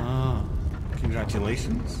 Yeah. Ah,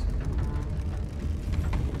 congratulations.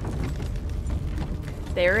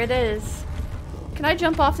 There it is. Can I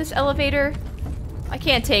jump off this elevator? I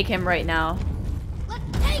can't take him right now. Let's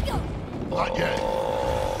take him! Not yet.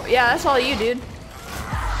 Yeah, that's all you, dude.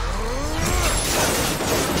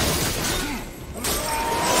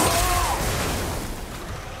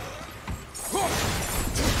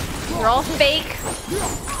 You're all fake.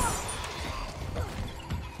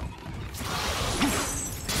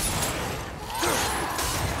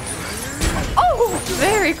 Oh,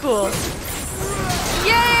 very cool.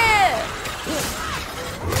 Yeah!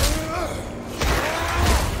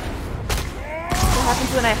 What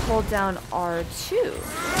happens when I hold down R2?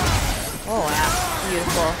 Oh, wow.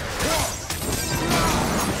 Beautiful.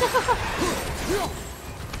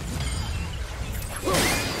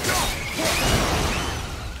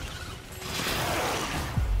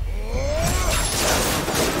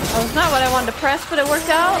 Oh, it's not what I wanted to press, but it worked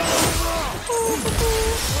out.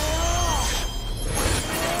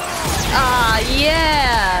 Ah,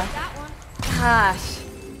 yeah. Gosh.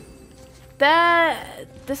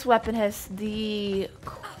 This weapon has the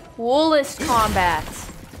coolest combat.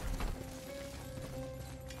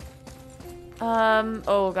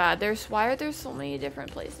 Oh god, why are there so many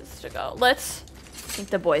different places to go? I think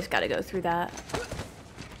the boys gotta go through that.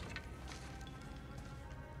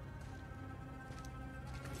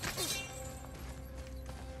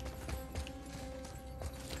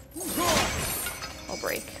 I'll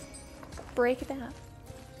break that.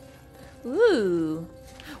 Ooh.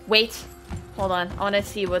 Wait. Hold on. I want to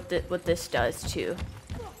see what this does too.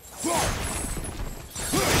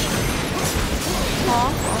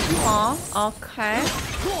 Okay.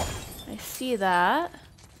 I see that.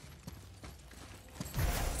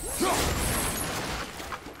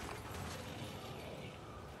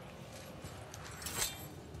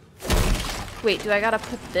 Wait, do I gotta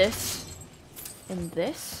put this in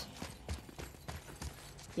this?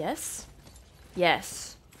 Yes?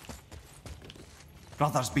 Yes.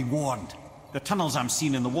 Brothers, be warned. The tunnels I'm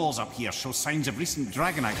seeing in the walls up here show signs of recent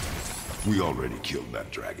dragon activity. We already killed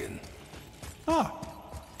that dragon. Ah,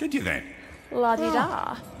 did you then?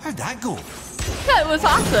 La-di-da. How'd that go? That was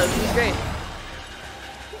awesome. It was great.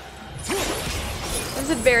 It was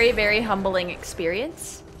a very, very humbling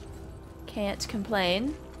experience. Can't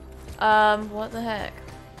complain. What the heck?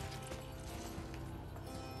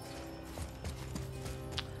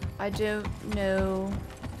 I don't know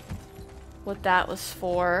what that was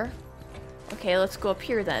for. Okay, let's go up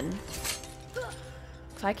here then.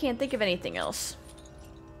 'Cause I can't think of anything else.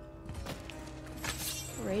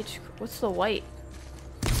 Rage. What's the white?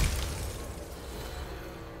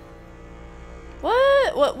 What?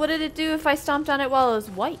 What? What did it do if I stomped on it while it was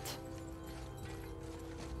white?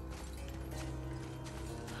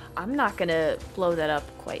 I'm not gonna blow that up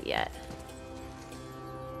quite yet.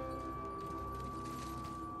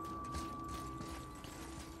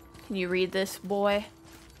 Can you read this, boy?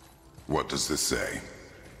 What does this say?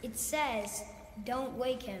 It says, don't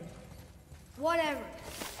wake him. Whatever.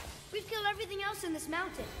 We've killed everything else in this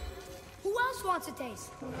mountain. Who else wants a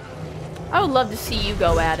taste? I would love to see you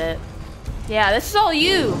go at it. Yeah, this is all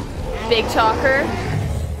you, big talker.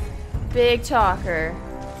 Big talker.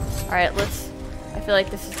 Alright, let's... I feel like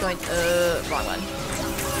this is going to... wrong one.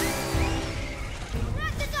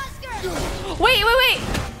 Wait!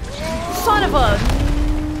 Son of a...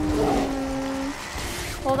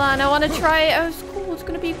 Hold on, I want to try it. Oh, it's cool. It's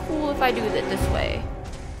going to be cool if I do it this way.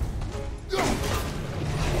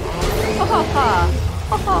 Ha ha ha.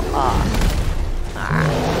 Ha ha ha.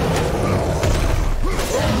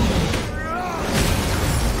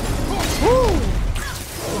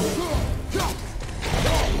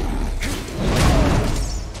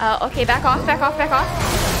 Okay, back off.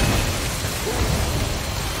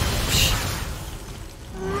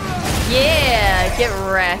 Yeah, get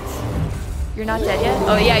wrecked. You're not dead yet?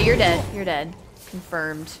 Oh yeah, you're dead. You're dead.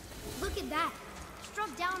 Confirmed. Look at that.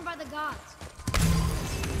 Struck down by the gods.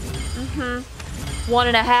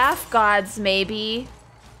 1.5 gods, maybe.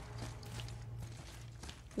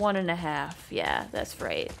 1.5. Yeah, that's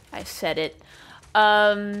right. I said it.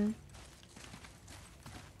 Alright,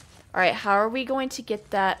 how are we going to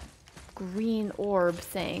get that green orb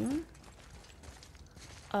thing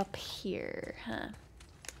up here, huh?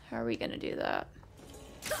 How are we gonna do that?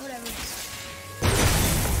 Whatever.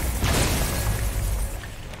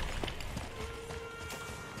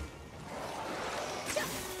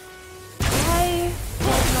 I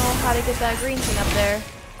don't know how to get that green thing up there.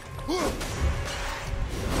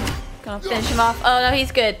 Gonna finish him off. Oh no,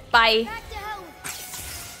 he's good. Bye.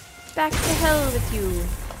 Back to hell with you.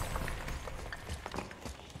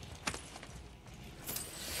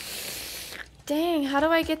 Dang, how do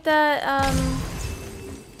I get that,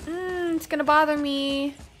 it's gonna bother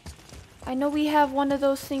me. I know we have one of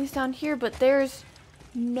those things down here, but there's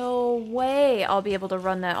no way I'll be able to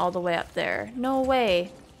run that all the way up there. No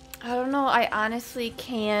way. I don't know, I honestly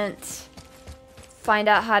can't find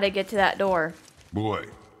out how to get to that door. Boy.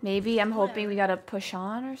 Maybe I'm hoping we gotta push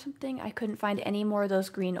on or something. I couldn't find any more of those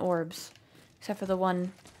green orbs, except for the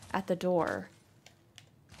one at the door.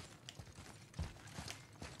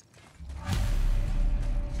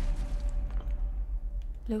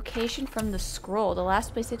 Location from the scroll. The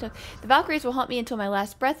last place they took. The Valkyries will haunt me until my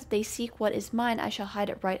last breath. If they seek what is mine, I shall hide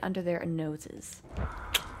it right under their noses.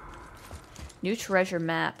 New treasure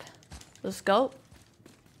map. Let's go.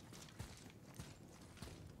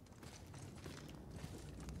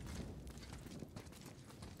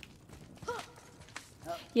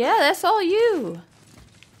 Yeah, that's all you.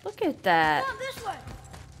 Look at that. Come this way.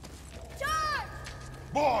 Charge!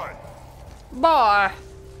 Boy! Boy.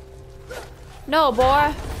 No,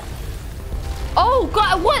 boy. Oh,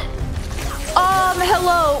 God, what?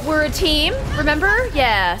 Hello, we're a team, remember?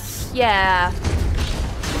 Yes, yeah.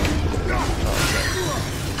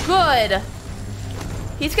 Good.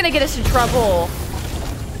 He's gonna get us in trouble.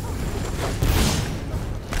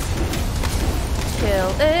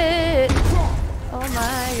 Kill it. Oh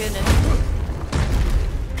my goodness.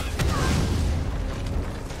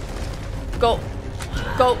 Go.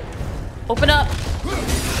 Go. Open up.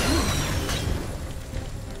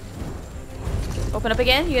 Open up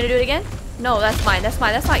again? You gonna do it again? No, that's mine. That's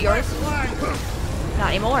mine. That's not yours. Not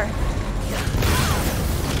anymore.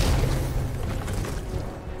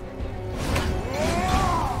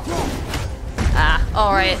 Ah,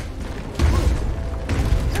 alright.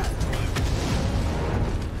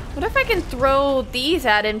 What if I can throw these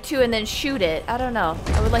at him too and then shoot it? I don't know.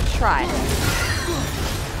 I would like to try.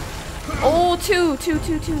 Oh, two.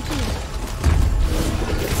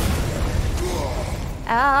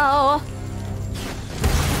 Ow.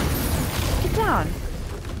 Get down.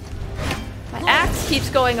 My axe keeps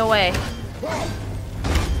going away.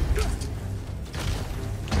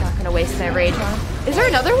 I'm not gonna waste my rage on him. Is there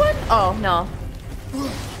another one? Oh, no.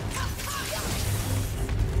 Ooh.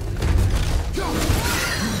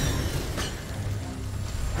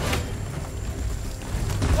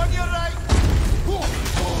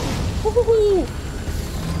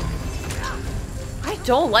 I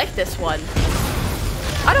don't like this one.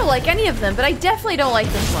 I don't like any of them, but I definitely don't like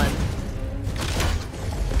this one.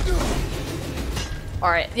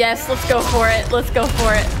 Alright, yes, let's go for it. Let's go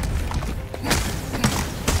for it.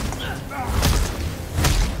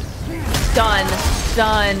 Done.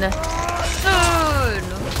 Done. Done.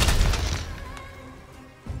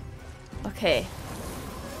 Okay.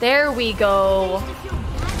 There we go.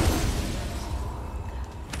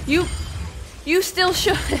 You still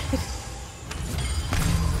should.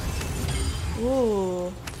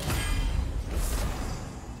 Ooh.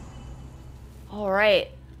 Alright.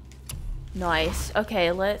 Nice.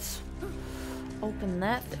 Okay, let's open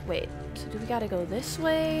that. Wait, so do we gotta go this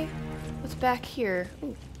way? What's back here?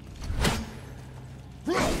 Ooh.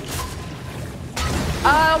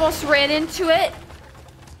 I almost ran into it.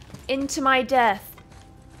 Into my death.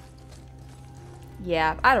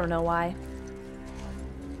 Yeah, I don't know why.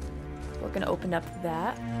 We're gonna open up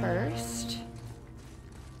that first.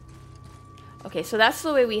 Okay, so that's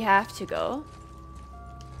the way we have to go.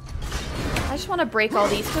 I just want to break all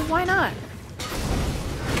these, because why not?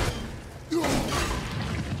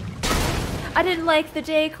 I didn't like the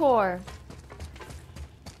decor.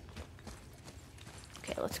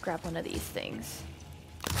 Okay, let's grab one of these things.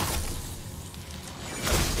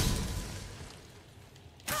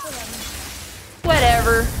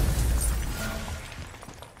 Whatever.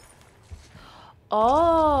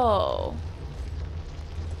 Oh.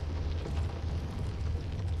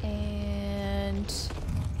 And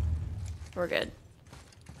we're good.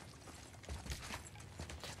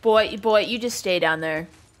 Boy, you just stay down there.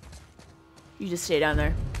 You just stay down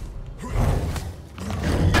there.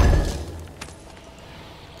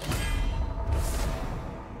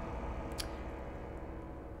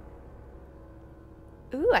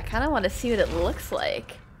 Ooh, I kind of want to see what it looks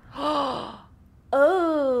like. Oh,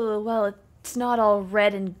 well, it's not all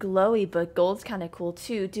red and glowy, but gold's kind of cool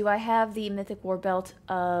too. Do I have the Mythic War belt,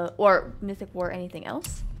 or Mythic War anything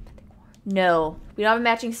else? Mythic War. No, we don't have a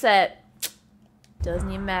matching set. Doesn't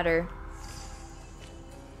even matter.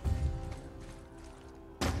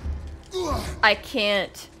 I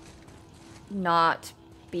can't not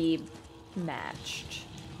be matched.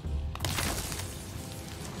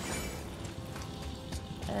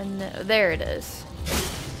 And there it is.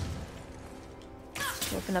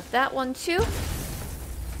 Open up that one too.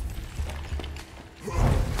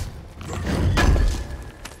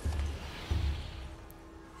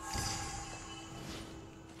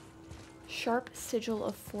 Sharp Sigil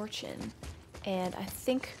of Fortune. And I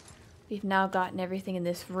think we've now gotten everything in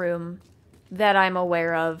this room that I'm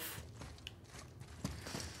aware of.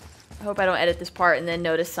 I hope I don't edit this part and then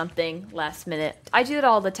notice something last minute. I do it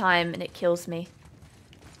all the time and it kills me.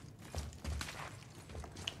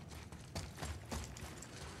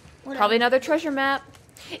 Probably another treasure map.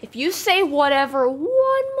 If you say whatever one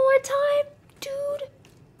more time, dude.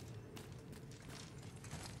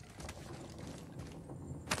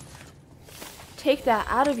 Take that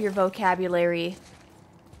out of your vocabulary.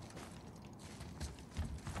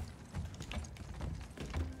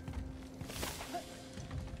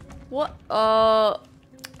 What?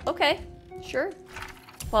 Okay. Sure.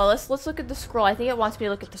 Well, let's look at the scroll. I think it wants me to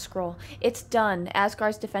look at the scroll. It's done.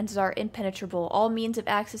 Asgard's defenses are impenetrable. All means of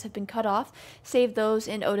access have been cut off, save those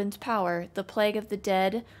in Odin's power. The plague of the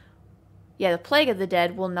dead... Yeah, the plague of the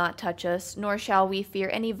dead will not touch us, nor shall we fear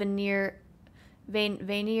any Vanir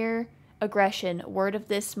aggression. Word of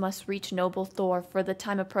this must reach noble Thor, for the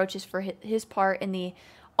time approaches for his part in the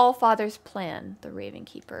All-Father's plan, the Raven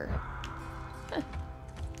Keeper. Huh.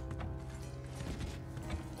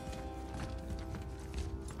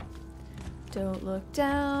 Don't look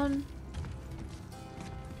down.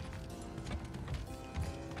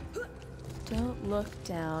 Don't look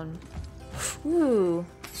down. Ooh.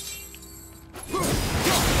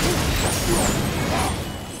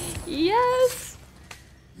 Yes!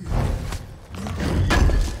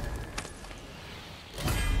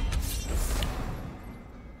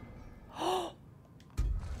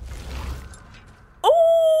 Oh!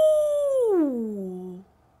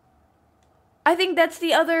 I think that's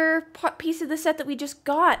the other piece of the set that we just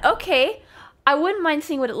got. Okay. I wouldn't mind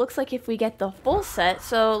seeing what it looks like if we get the full set,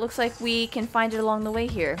 so it looks like we can find it along the way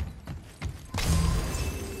here.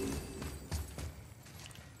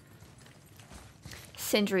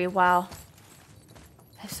 Sindri, wow.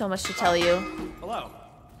 I have so much to tell you. Hello.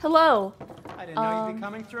 Hello. I didn't know you'd be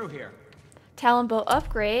coming through here. Talon bow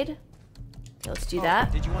upgrade. Okay, let's do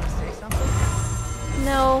that. Did you want to say something?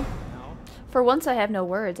 No. For once I have no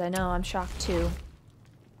words. I know, I'm shocked too.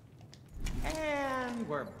 And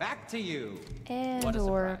we're back to you. And what a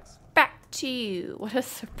we're surprise. back to you. What a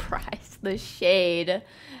surprise. The shade.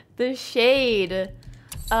 The shade.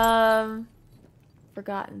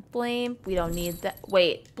 Forgotten Flame. We don't need that.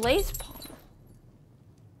 Wait, Blaze Pommel.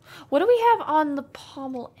 What do we have on the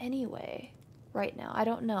pommel anyway? Right now, I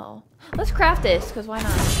don't know. Let's craft this, because why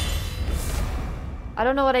not? I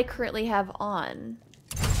don't know what I currently have on.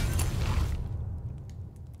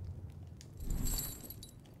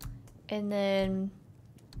 And then,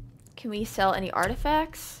 can we sell any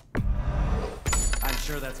artifacts? I'm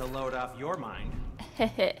sure that's a load off your mind.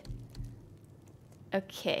 Okay.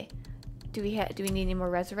 Do we need any more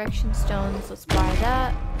resurrection stones? Let's buy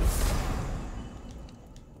that.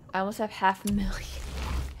 I almost have 500,000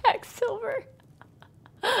 hex silver.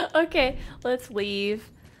 Okay, let's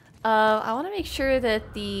leave. I want to make sure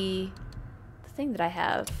that the thing that I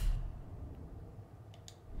have,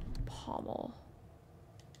 pommel.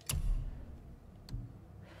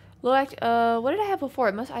 Low act. What did I have before?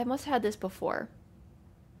 I must have had this before.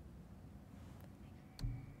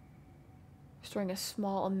 Restoring a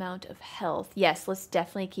small amount of health. Yes, let's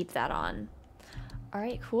definitely keep that on. All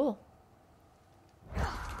right, cool.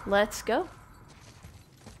 Let's go.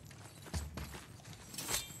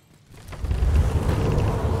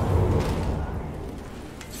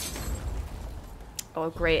 Oh,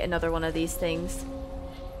 great, another one of these things.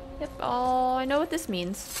 Yep, oh, I know what this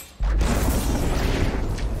means.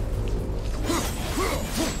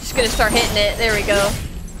 Just gonna start hitting it. There we go.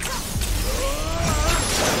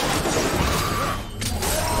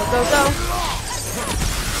 Go, go, go.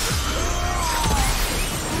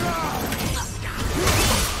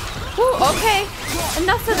 Ooh, okay.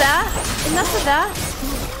 Enough of that. Enough of that.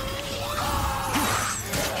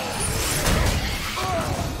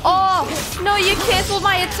 Oh, no, you canceled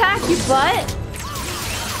my attack, you butt.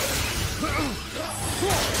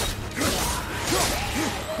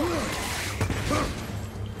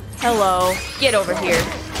 Hello. Get over here.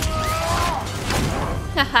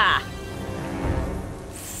 Haha.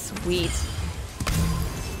 Sweet.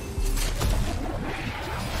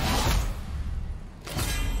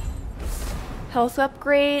 Health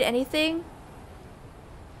upgrade, anything?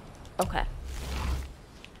 Okay.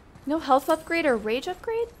 No health upgrade or rage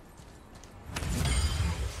upgrade?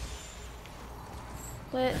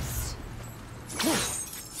 Let's...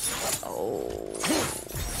 Oh.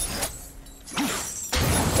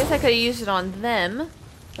 Guess I could have used it on them.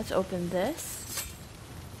 Let's open this.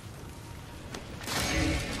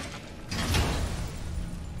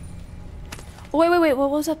 Oh, wait, what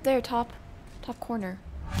was up there? Top corner.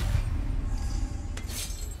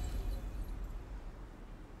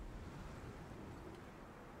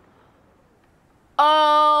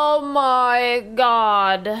 Oh my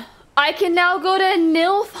god. I can now go to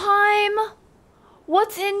Nilfheim?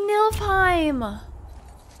 What's in Nilfheim?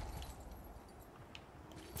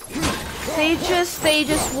 They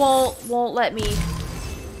just won't let me.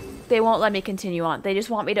 They won't let me continue on. They just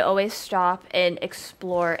want me to always stop and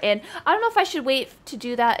explore. And I don't know if I should wait to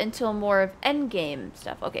do that until more of endgame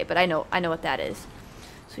stuff. Okay, but I know what that is.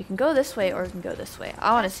 So we can go this way or we can go this way.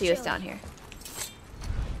 I want to see what's down here.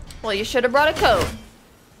 Well, you should have brought a coat.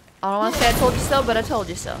 I don't want to say I told you so, but I told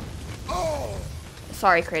you so.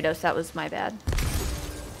 Sorry, Kratos. That was my bad.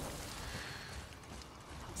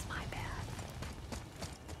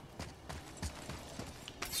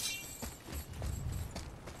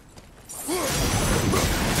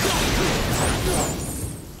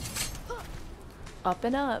 Up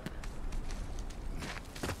and up.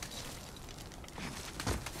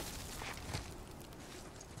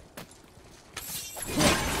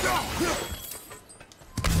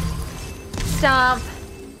 Stomp.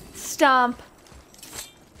 Stomp.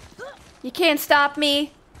 You can't stop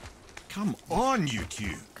me. Come on, you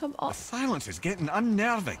two. Come on. The silence is getting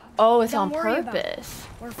unnerving. Oh, it's Don't on worry about purpose.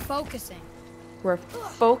 it. We're focusing. We're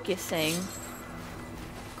focusing.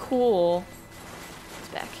 Cool. It's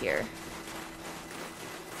back here.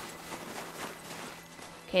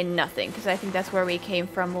 Okay, nothing, because I think that's where we came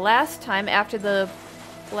from last time after the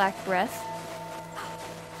black breath.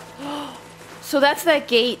 So that's that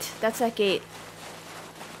gate. That's that gate.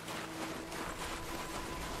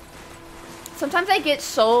 Sometimes I get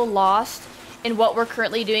so lost in what we're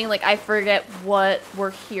currently doing, like I forget what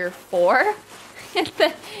we're here for.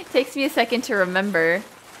 It takes me a second to remember.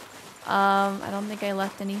 I don't think I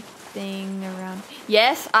left anything around.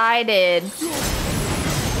 Yes, I did.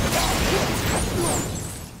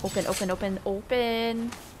 Open, open, open,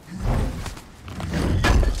 open.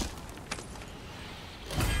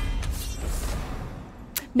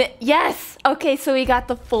 Yes! Okay, so we got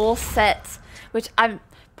the full set, which I'm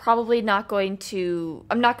probably not going to...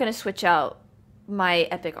 I'm not going to switch out my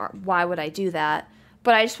epic art. Why would I do that?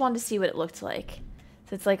 But I just wanted to see what it looked like.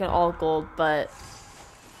 So it's like an all gold, but...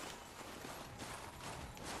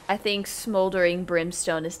 I think Smoldering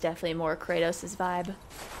Brimstone is definitely more Kratos' vibe.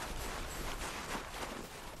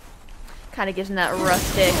 Kind of gives him that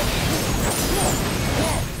rustic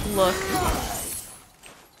look.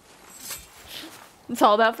 It's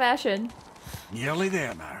all about fashion. Nearly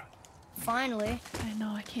there, Mara. Finally. I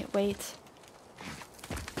know, I can't wait.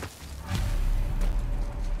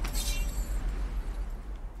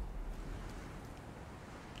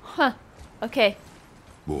 Huh. Okay.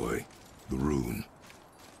 Boy, the rune.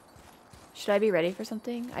 Should I be ready for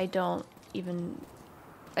something? I don't even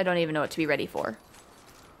know what to be ready for.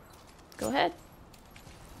 Go ahead.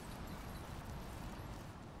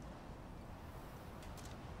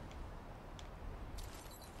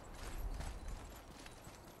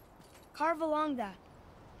 Carve along that.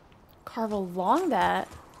 Carve along that?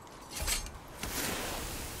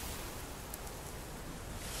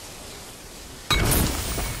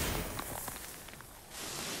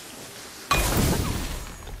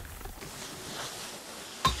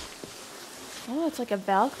 Oh, it's like a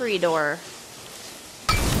Valkyrie door.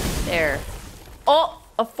 There. Oh,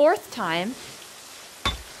 a fourth time.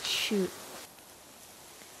 Shoot.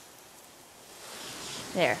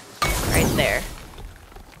 There. Right there.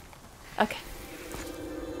 Okay.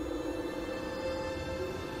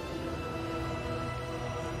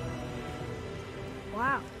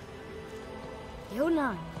 Wow. You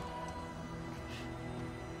 9.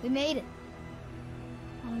 We made it.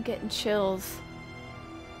 I'm getting chills.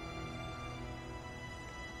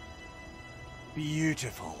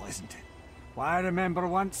 Beautiful, isn't it? Why, I remember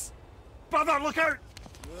once... Brother, look out!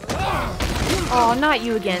 Oh, not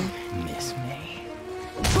you again. Miss me?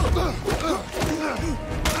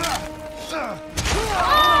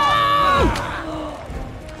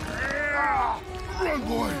 Run,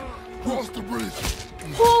 boy! Cross the bridge!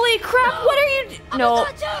 Holy crap, what are you... No.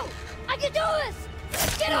 I can do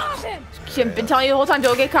this! Get off him! I've been telling you the whole time,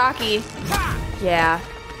 don't get cocky. Yeah.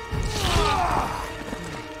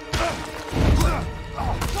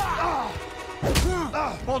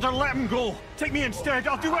 Walter, let him go. Take me instead.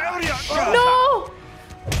 I'll do whatever you... No!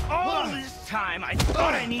 All this time, I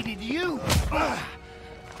thought I needed you. But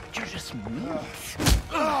you're just meat.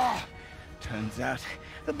 Turns out,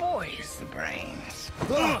 the boy is the brains.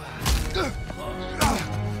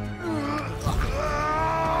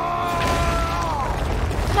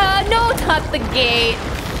 No, not the gate.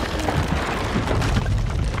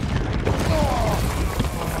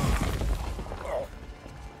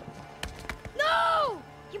 No!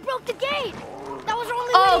 You broke the gate! That was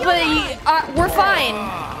only Oh, but we're fine.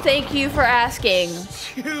 Thank you for asking.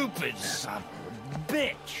 Stupid son of a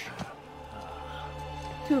bitch.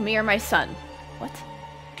 Who, me or my son? What?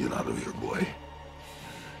 Get out of here, boy.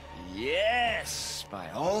 Yes, by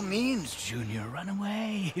all means, Junior, run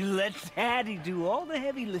away. Let Daddy do all the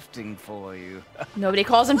heavy lifting for you. Nobody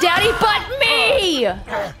calls him daddy but me!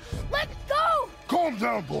 Let go! Calm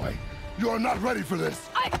down, boy. You are not ready for this.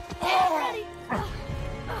 I am ready!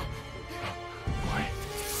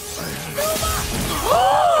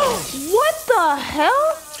 What the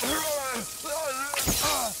hell?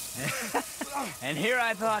 And here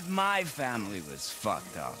I thought my family was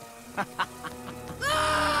fucked up.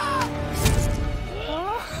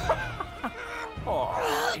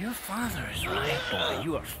 Oh, your father is right, boy.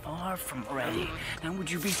 You are far from ready. Now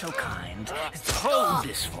would you be so kind as to hold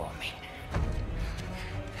this for me?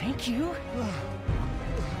 Thank you.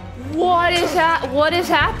 What is that? What is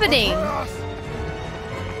happening?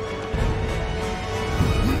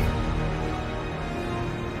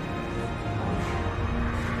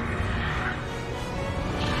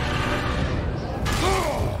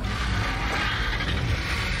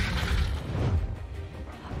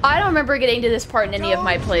 I don't remember getting to this part in any of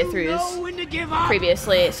my playthroughs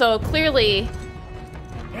previously, so clearly...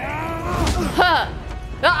 Huh!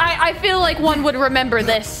 I feel like one would remember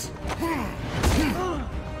this.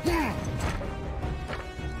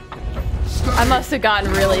 I must have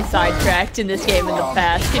gotten really sidetracked in this game in the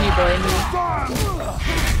past, can you blame me?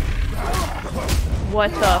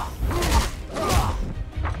 What the...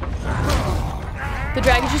 The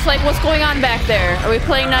dragon's just like, what's going on back there? Are we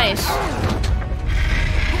playing nice?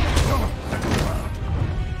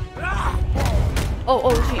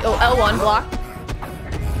 Oh, gee. Oh, L1 block.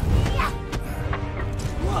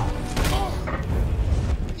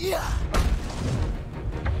 Yeah.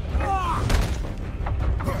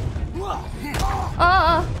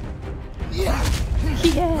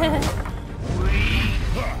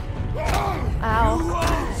 Ow.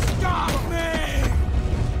 Stop me!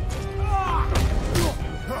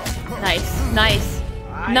 Nice, nice,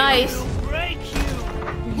 nice. I will break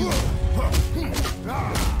you.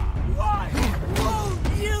 Why won't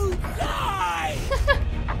you die?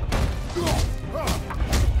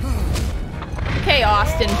 Okay,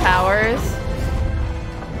 Austin Powers.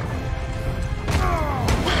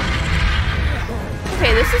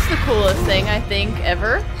 Okay, this is the coolest thing, I think,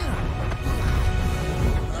 ever.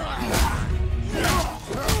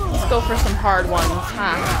 Let's go for some hard ones,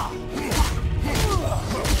 huh?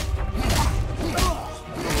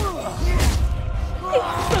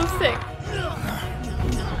 So sick.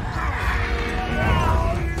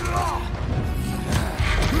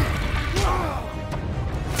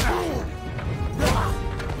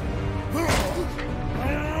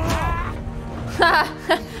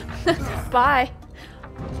 Bye.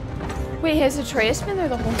 Wait, has Atreus been there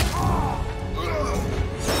the whole time?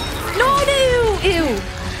 No, ew!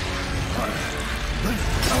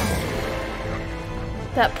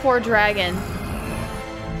 That poor dragon.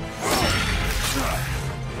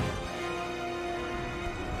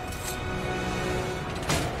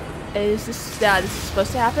 Is this, this is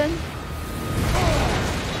supposed to happen?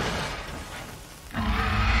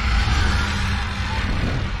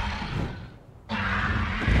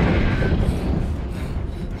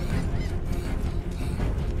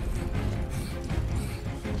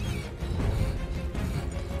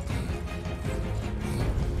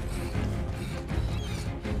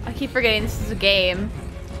 I keep forgetting this is a game.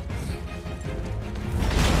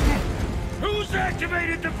 Who's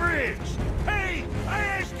activated the bridge? Hey, I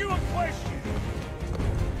asked you a question.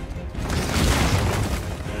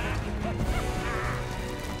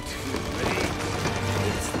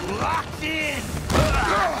 It's locked in.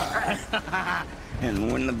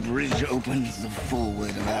 And when the bridge opens, the full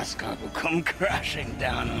weight of Ascot will come crashing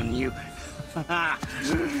down on you.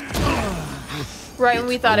 Right when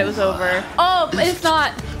we thought it was over. Oh, it's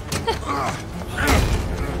not.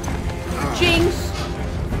 Jinx.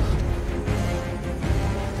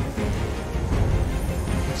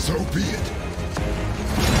 So be it.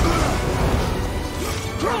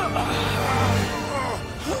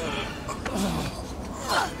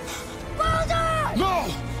 No!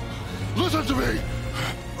 Listen to me!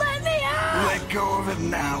 Let me out! Let go of it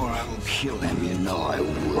now or I will kill him, you know I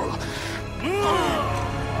will.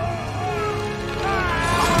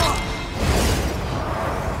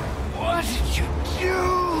 What did you do?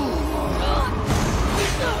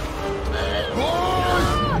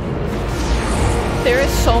 There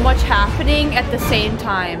is so much happening at the same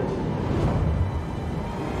time.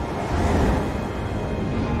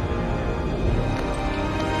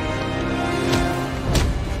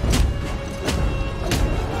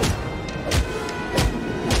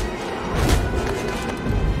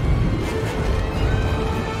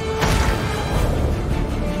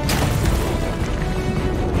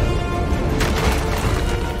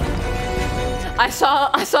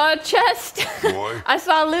 I saw a chest. Boy. I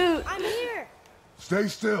saw loot. I'm here. Stay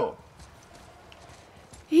still.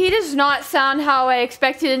 He does not sound how I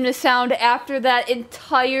expected him to sound after that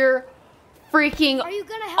entire freaking Are you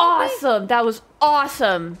gonna help awesome. That was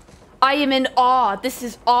awesome. I am in awe. This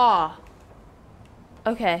is awe.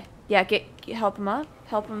 Okay. Yeah, help him up.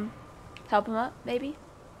 Help him up, maybe.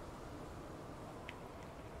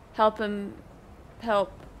 Help.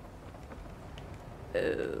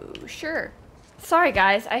 Oh, sure. Sorry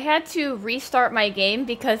guys, I had to restart my game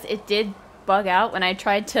because it did bug out when I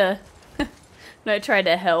tried to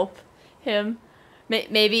help him.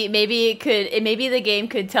 Maybe the game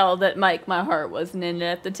could tell that my heart wasn't in it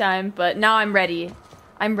at the time, but now I'm ready.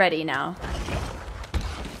 I'm ready now.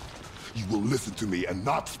 You will listen to me and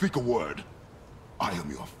not speak a word. I am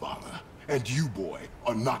your father, and you, boy,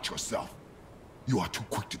 are not yourself. You are too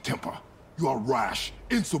quick to temper. You are rash,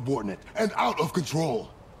 insubordinate, and out of control.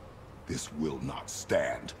 This will not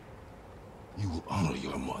stand. You will honor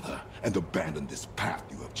your mother and abandon this path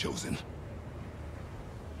you have chosen.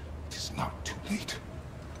 It is not too late.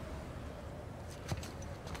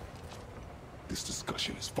 This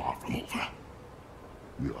discussion is far from over.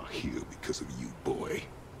 We are here because of you, boy.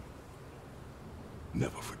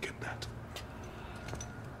 Never forget that.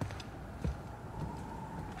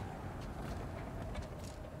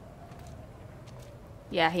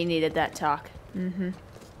 Yeah, he needed that talk.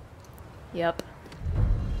 Yep.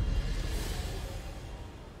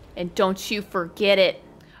 And don't you forget it.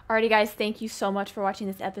 Alrighty guys, thank you so much for watching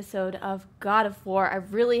this episode of God of War. I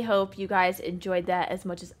really hope you guys enjoyed that as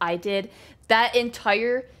much as I did. That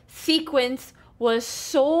entire sequence was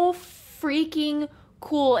so freaking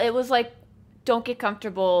cool. It was like, don't get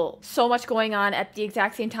comfortable. So much going on at the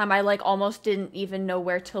exact same time. I like almost didn't even know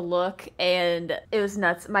where to look, and it was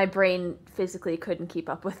nuts. My brain physically couldn't keep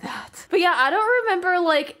up with that. But yeah, I don't remember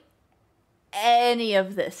like any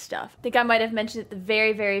of this stuff. I think I might have mentioned at the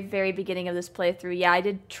very beginning of this playthrough. Yeah, I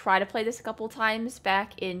did try to play this a couple times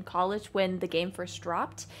back in college when the game first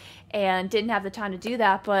dropped and didn't have the time to do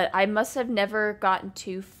that, but I must have never gotten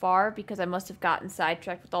too far because I must have gotten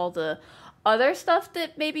sidetracked with all the other stuff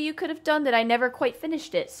that maybe you could have done that I never quite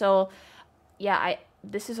finished it. So yeah,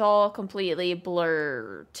 this is all completely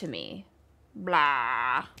blur to me.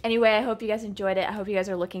 Blah. Anyway, I hope you guys enjoyed it. I hope you guys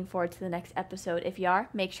are looking forward to the next episode. If you are,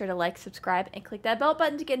 make sure to like, subscribe, and click that bell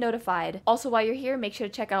button to get notified. Also, while you're here, make sure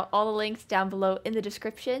to check out all the links down below in the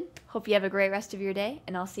description. Hope you have a great rest of your day,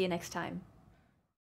 and I'll see you next time.